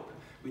hope.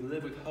 We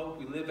live with hope.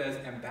 We live as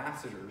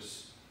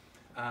ambassadors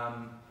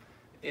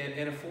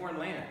in a foreign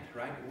land,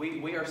 right?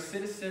 We are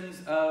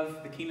citizens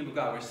of the kingdom of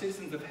God. We're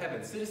citizens of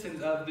heaven,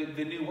 citizens of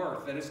the new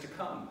earth that is to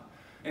come.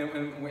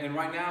 And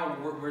right now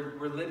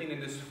we're living in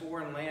this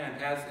foreign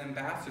land as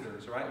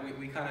ambassadors, right?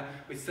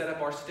 We set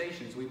up our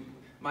stations. We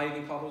might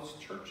even call those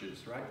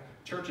churches, right?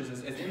 Churches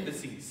as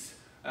embassies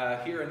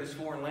here in this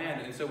foreign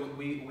land. And so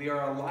we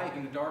are a light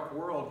in the dark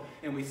world,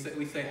 and we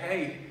say,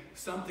 hey,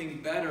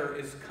 something better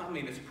is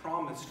coming. It's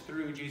promised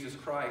through Jesus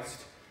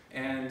Christ,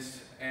 and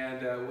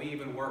we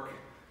even work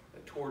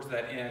towards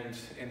that end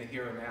in the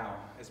here and now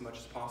as much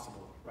as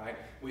possible, right?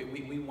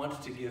 We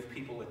want to give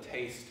people a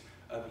taste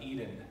of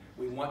Eden.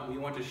 We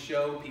want to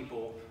show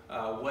people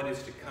what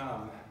is to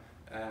come,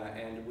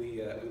 and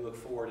we look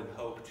forward and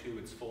hope to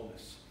its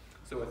fullness.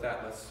 So with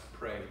that, let's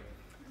pray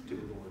to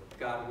the Lord.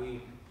 God,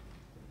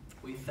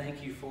 we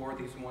thank you for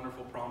these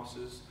wonderful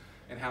promises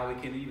and how we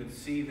can even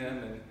see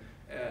them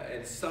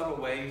in subtle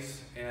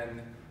ways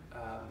in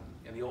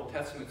the Old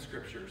Testament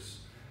scriptures.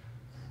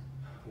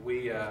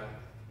 We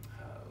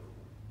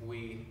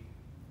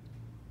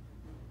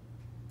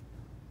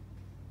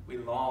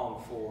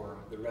long for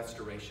the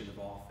restoration of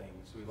all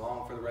things. We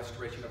long for the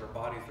restoration of our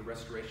bodies, the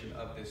restoration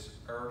of this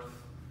earth,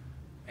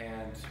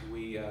 and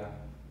we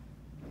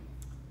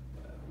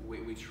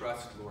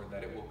trust, Lord,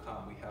 that it will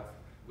come.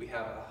 We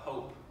have a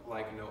hope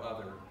like no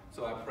other.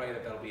 So I pray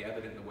that that'll be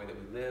evident in the way that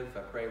we live. I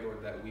pray,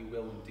 Lord, that we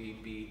will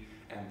indeed be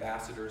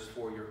ambassadors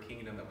for your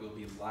kingdom, that we'll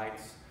be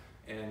lights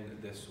in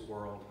this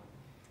world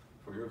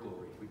for your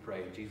glory. We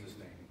pray in Jesus'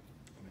 name.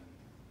 Amen.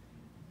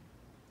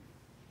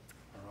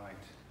 All right.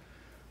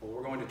 Well,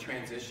 we're going to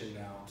transition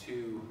now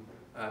to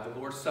the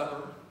Lord's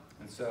Supper.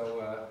 And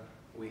so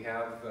we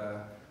have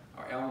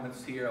our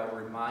elements here. I'll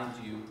remind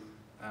you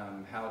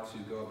how to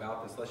go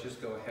about this. Let's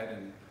just go ahead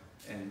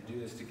and do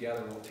this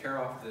together. We'll tear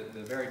off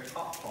the very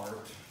top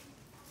part.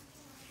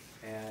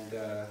 And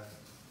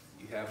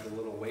you have the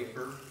little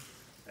wafer.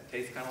 That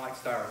tastes kind of like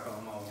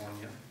styrofoam, I'll warn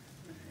you.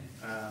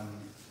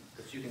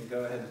 But you can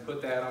go ahead and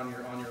put that on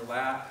your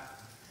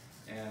lap.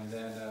 And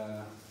then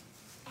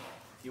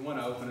if you want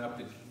to open up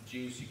the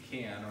juice, you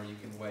can, or you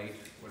can wait,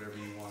 whatever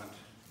you want.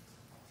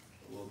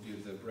 We'll do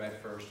the bread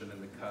first and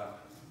then the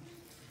cup.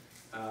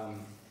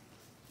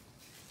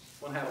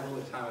 We'll have a little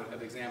bit of time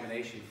of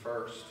examination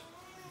first.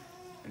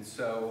 And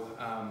so,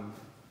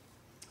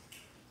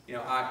 you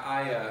know,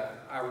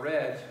 I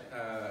read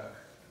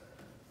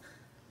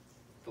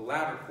the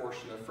latter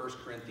portion of 1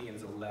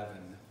 Corinthians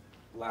 11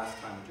 last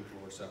time we took the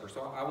Lord's Supper.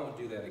 So I won't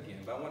do that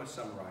again, but I want to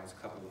summarize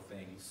a couple of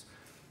things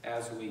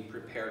as we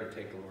prepare to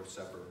take the Lord's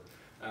Supper.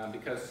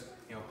 Because,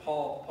 you know,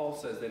 Paul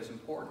says that it's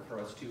important for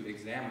us to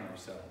examine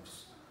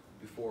ourselves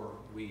before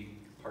we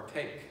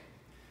partake.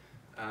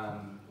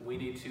 We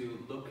need to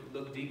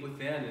look deep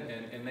within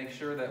and make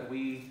sure that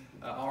we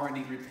are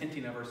indeed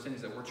repenting of our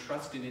sins, that we're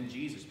trusting in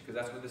Jesus, because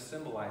that's what this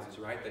symbolizes,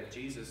 right? That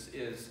Jesus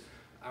is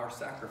our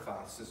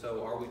sacrifice. And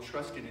so are we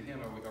trusting in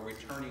him? Are we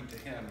turning to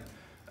him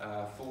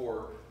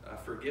for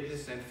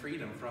forgiveness and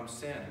freedom from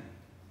sin?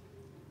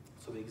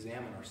 So we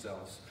examine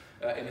ourselves.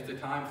 And it's a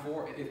time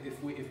for,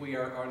 if we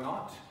are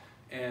not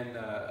and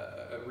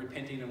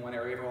repenting in one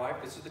area of our life,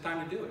 this is the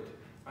time to do it,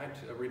 right?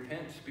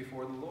 Repent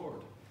before the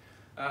Lord.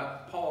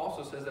 Paul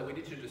also says that we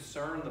need to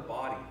discern the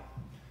body.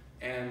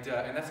 And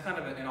that's kind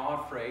of an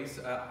odd phrase.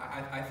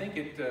 I think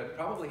it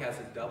probably has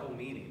a double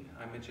meaning.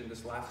 I mentioned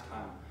this last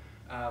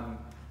time.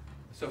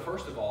 So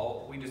first of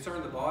all, we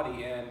discern the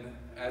body, and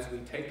as we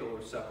take the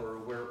Lord's Supper,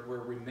 we're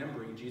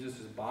remembering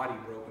Jesus' body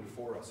broken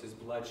for us, his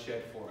blood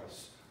shed for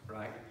us,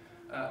 right?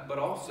 But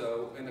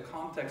also, in the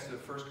context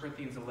of 1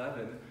 Corinthians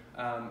 11,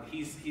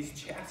 he's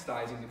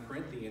chastising the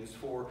Corinthians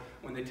for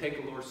when they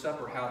take the Lord's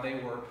Supper, how they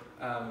were,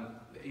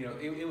 you know,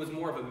 it was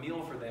more of a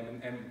meal for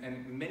them,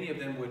 and many of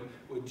them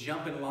would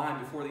jump in line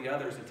before the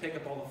others and take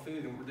up all the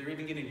food, and they're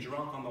even getting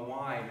drunk on the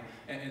wine,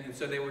 and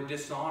so they were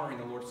dishonoring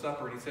the Lord's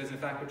Supper. And he says, in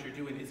fact, what you're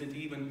doing isn't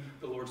even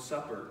the Lord's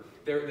Supper.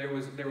 There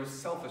was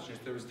selfishness,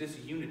 there was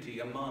disunity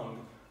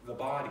among the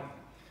body.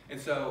 And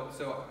so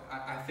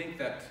I think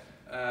that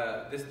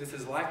this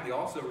is likely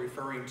also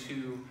referring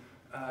to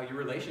your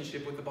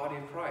relationship with the body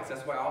of Christ.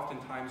 That's why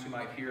oftentimes you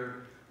might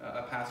hear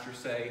a pastor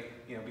say,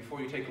 you know, before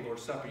you take the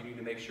Lord's Supper, you need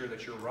to make sure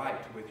that you're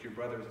right with your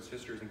brothers and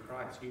sisters in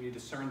Christ. You need to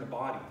discern the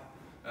body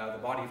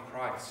of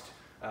Christ.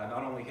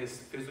 Not only his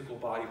physical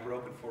body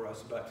broken for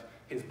us, but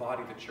his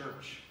body, the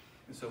church.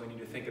 And so we need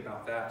to think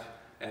about that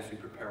as we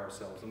prepare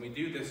ourselves. And we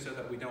do this so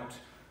that we don't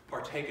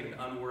partake in an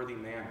unworthy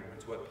manner.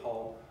 It's what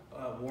Paul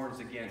warns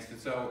against. And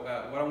so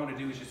what I want to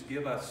do is just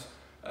give us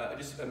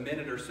just a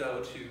minute or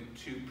so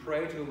to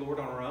pray to the Lord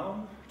on our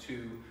own,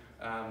 to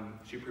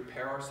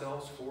prepare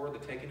ourselves for the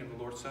taking of the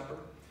Lord's Supper,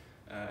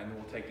 and then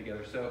we'll take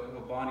together. So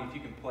Bonnie, if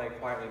you can play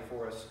quietly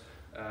for us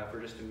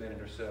for just a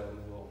minute or so, and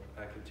we'll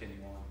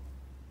continue on.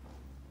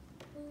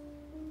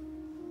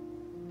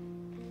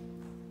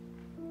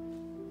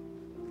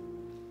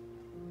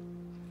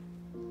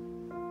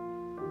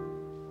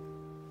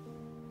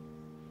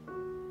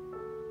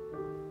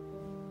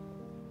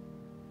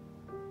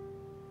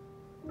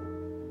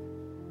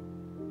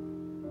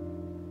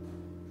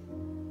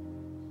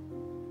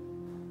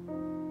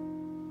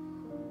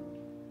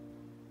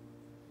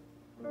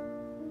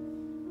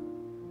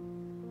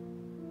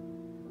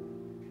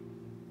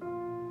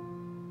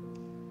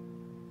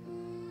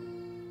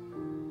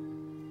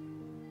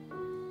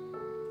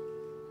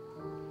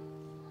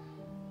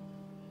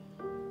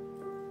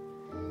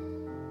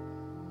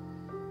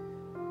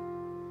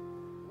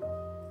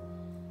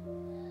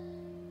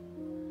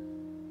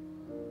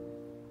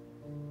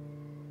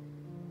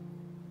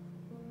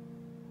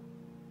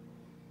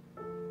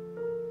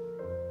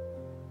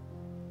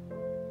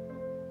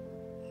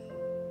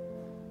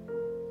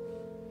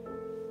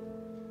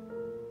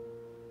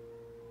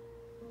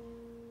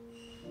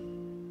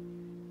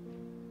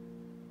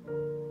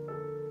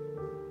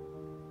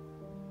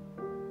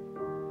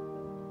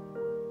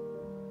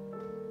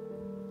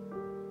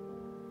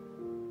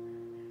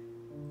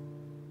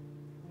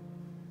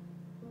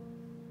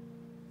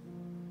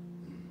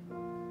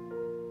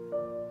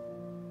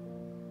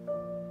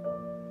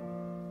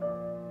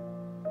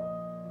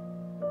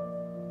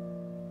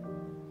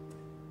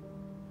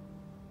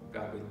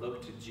 God, we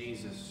look to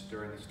Jesus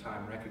during this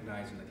time,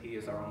 recognizing that He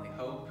is our only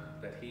hope,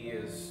 that He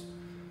is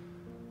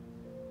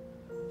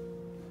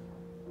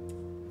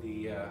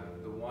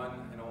the one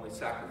and only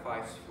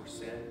sacrifice for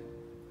sin,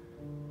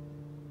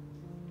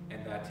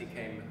 and that He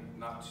came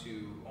not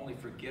to only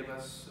forgive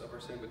us of our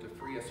sin, but to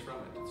free us from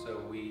it. And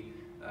so we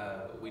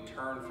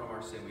turn from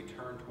our sin, we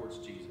turn towards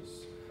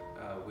Jesus.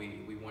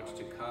 We want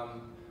to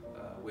come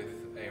with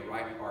a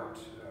right heart,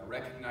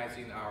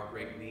 recognizing our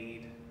great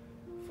need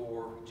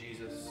for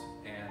Jesus,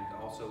 and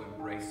also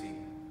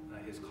embracing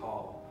His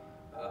call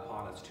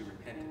upon us to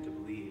repent and to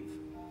believe.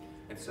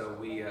 And so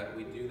we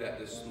do that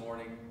this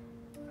morning,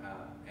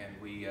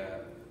 and we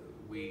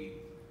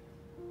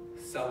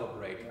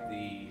celebrate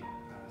the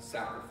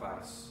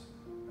sacrifice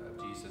of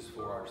Jesus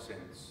for our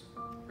sins.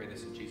 Pray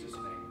this in Jesus'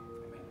 name.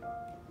 Amen.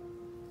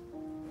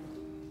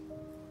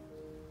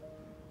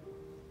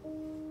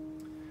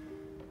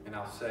 And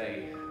I'll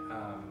say,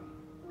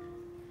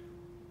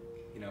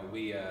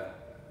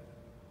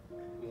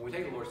 when we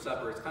take the Lord's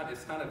Supper, it's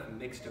kind of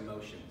mixed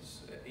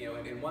emotions.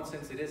 In one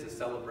sense, it is a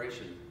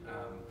celebration.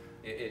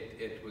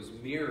 It was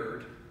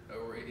mirrored,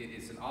 or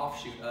it's an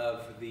offshoot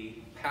of the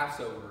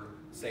Passover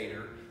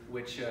Seder,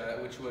 which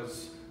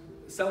was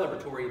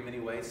celebratory in many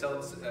ways,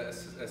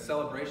 a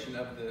celebration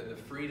of the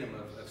freedom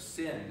of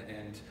sin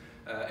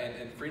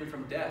and freedom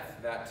from death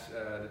that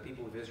the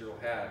people of Israel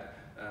had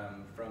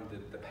from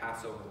the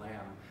Passover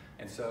lamb.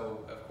 And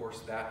so, of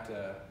course, that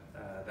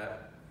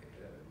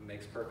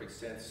makes perfect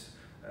sense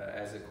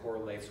as it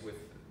correlates with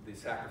the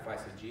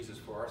sacrifice of Jesus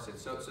for our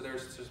sins. So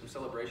there's some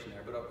celebration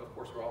there, but of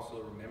course we're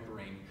also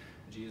remembering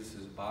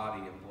Jesus'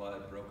 body and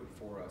blood broken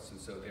for us, and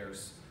so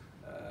there's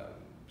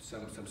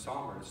some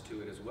somberness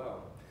to it as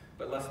well.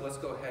 But let's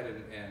go ahead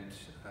and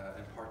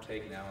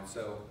partake now. And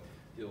so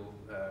you'll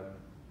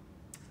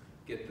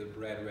get the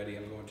bread ready.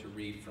 I'm going to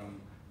read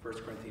from 1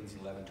 Corinthians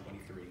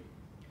 11:23.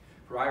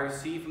 For I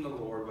received from the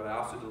Lord what I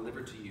also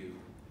delivered to you,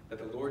 that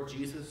the Lord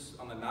Jesus,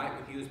 on the night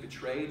when He was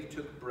betrayed,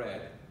 took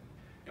bread,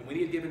 and when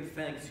He had given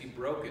thanks, He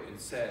broke it and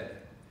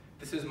said,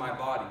 "This is my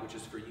body, which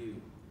is for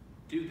you.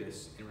 Do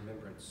this in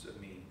remembrance of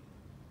me."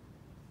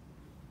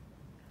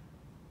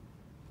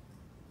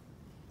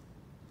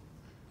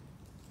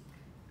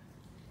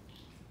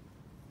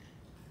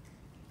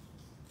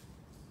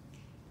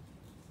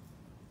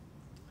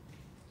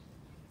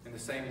 In the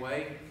same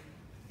way,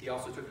 He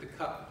also took the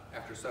cup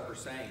after supper,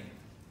 saying,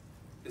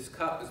 "This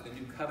cup is the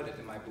new covenant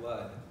in my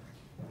blood.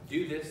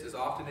 Do this as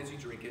often as you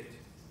drink it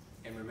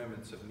in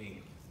remembrance of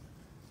me."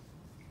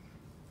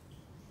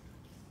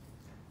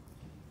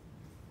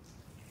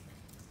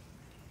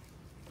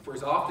 For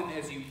as often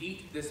as you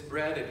eat this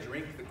bread and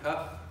drink the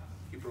cup,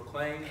 you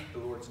proclaim the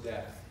Lord's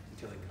death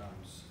until He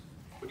comes.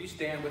 Would you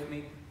stand with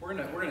me? We're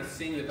gonna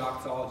sing the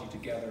doxology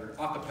together,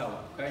 a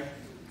cappella, okay?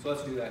 So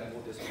let's do that and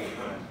we'll dismiss.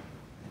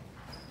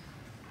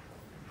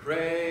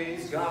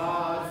 Praise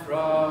God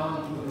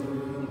from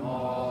whom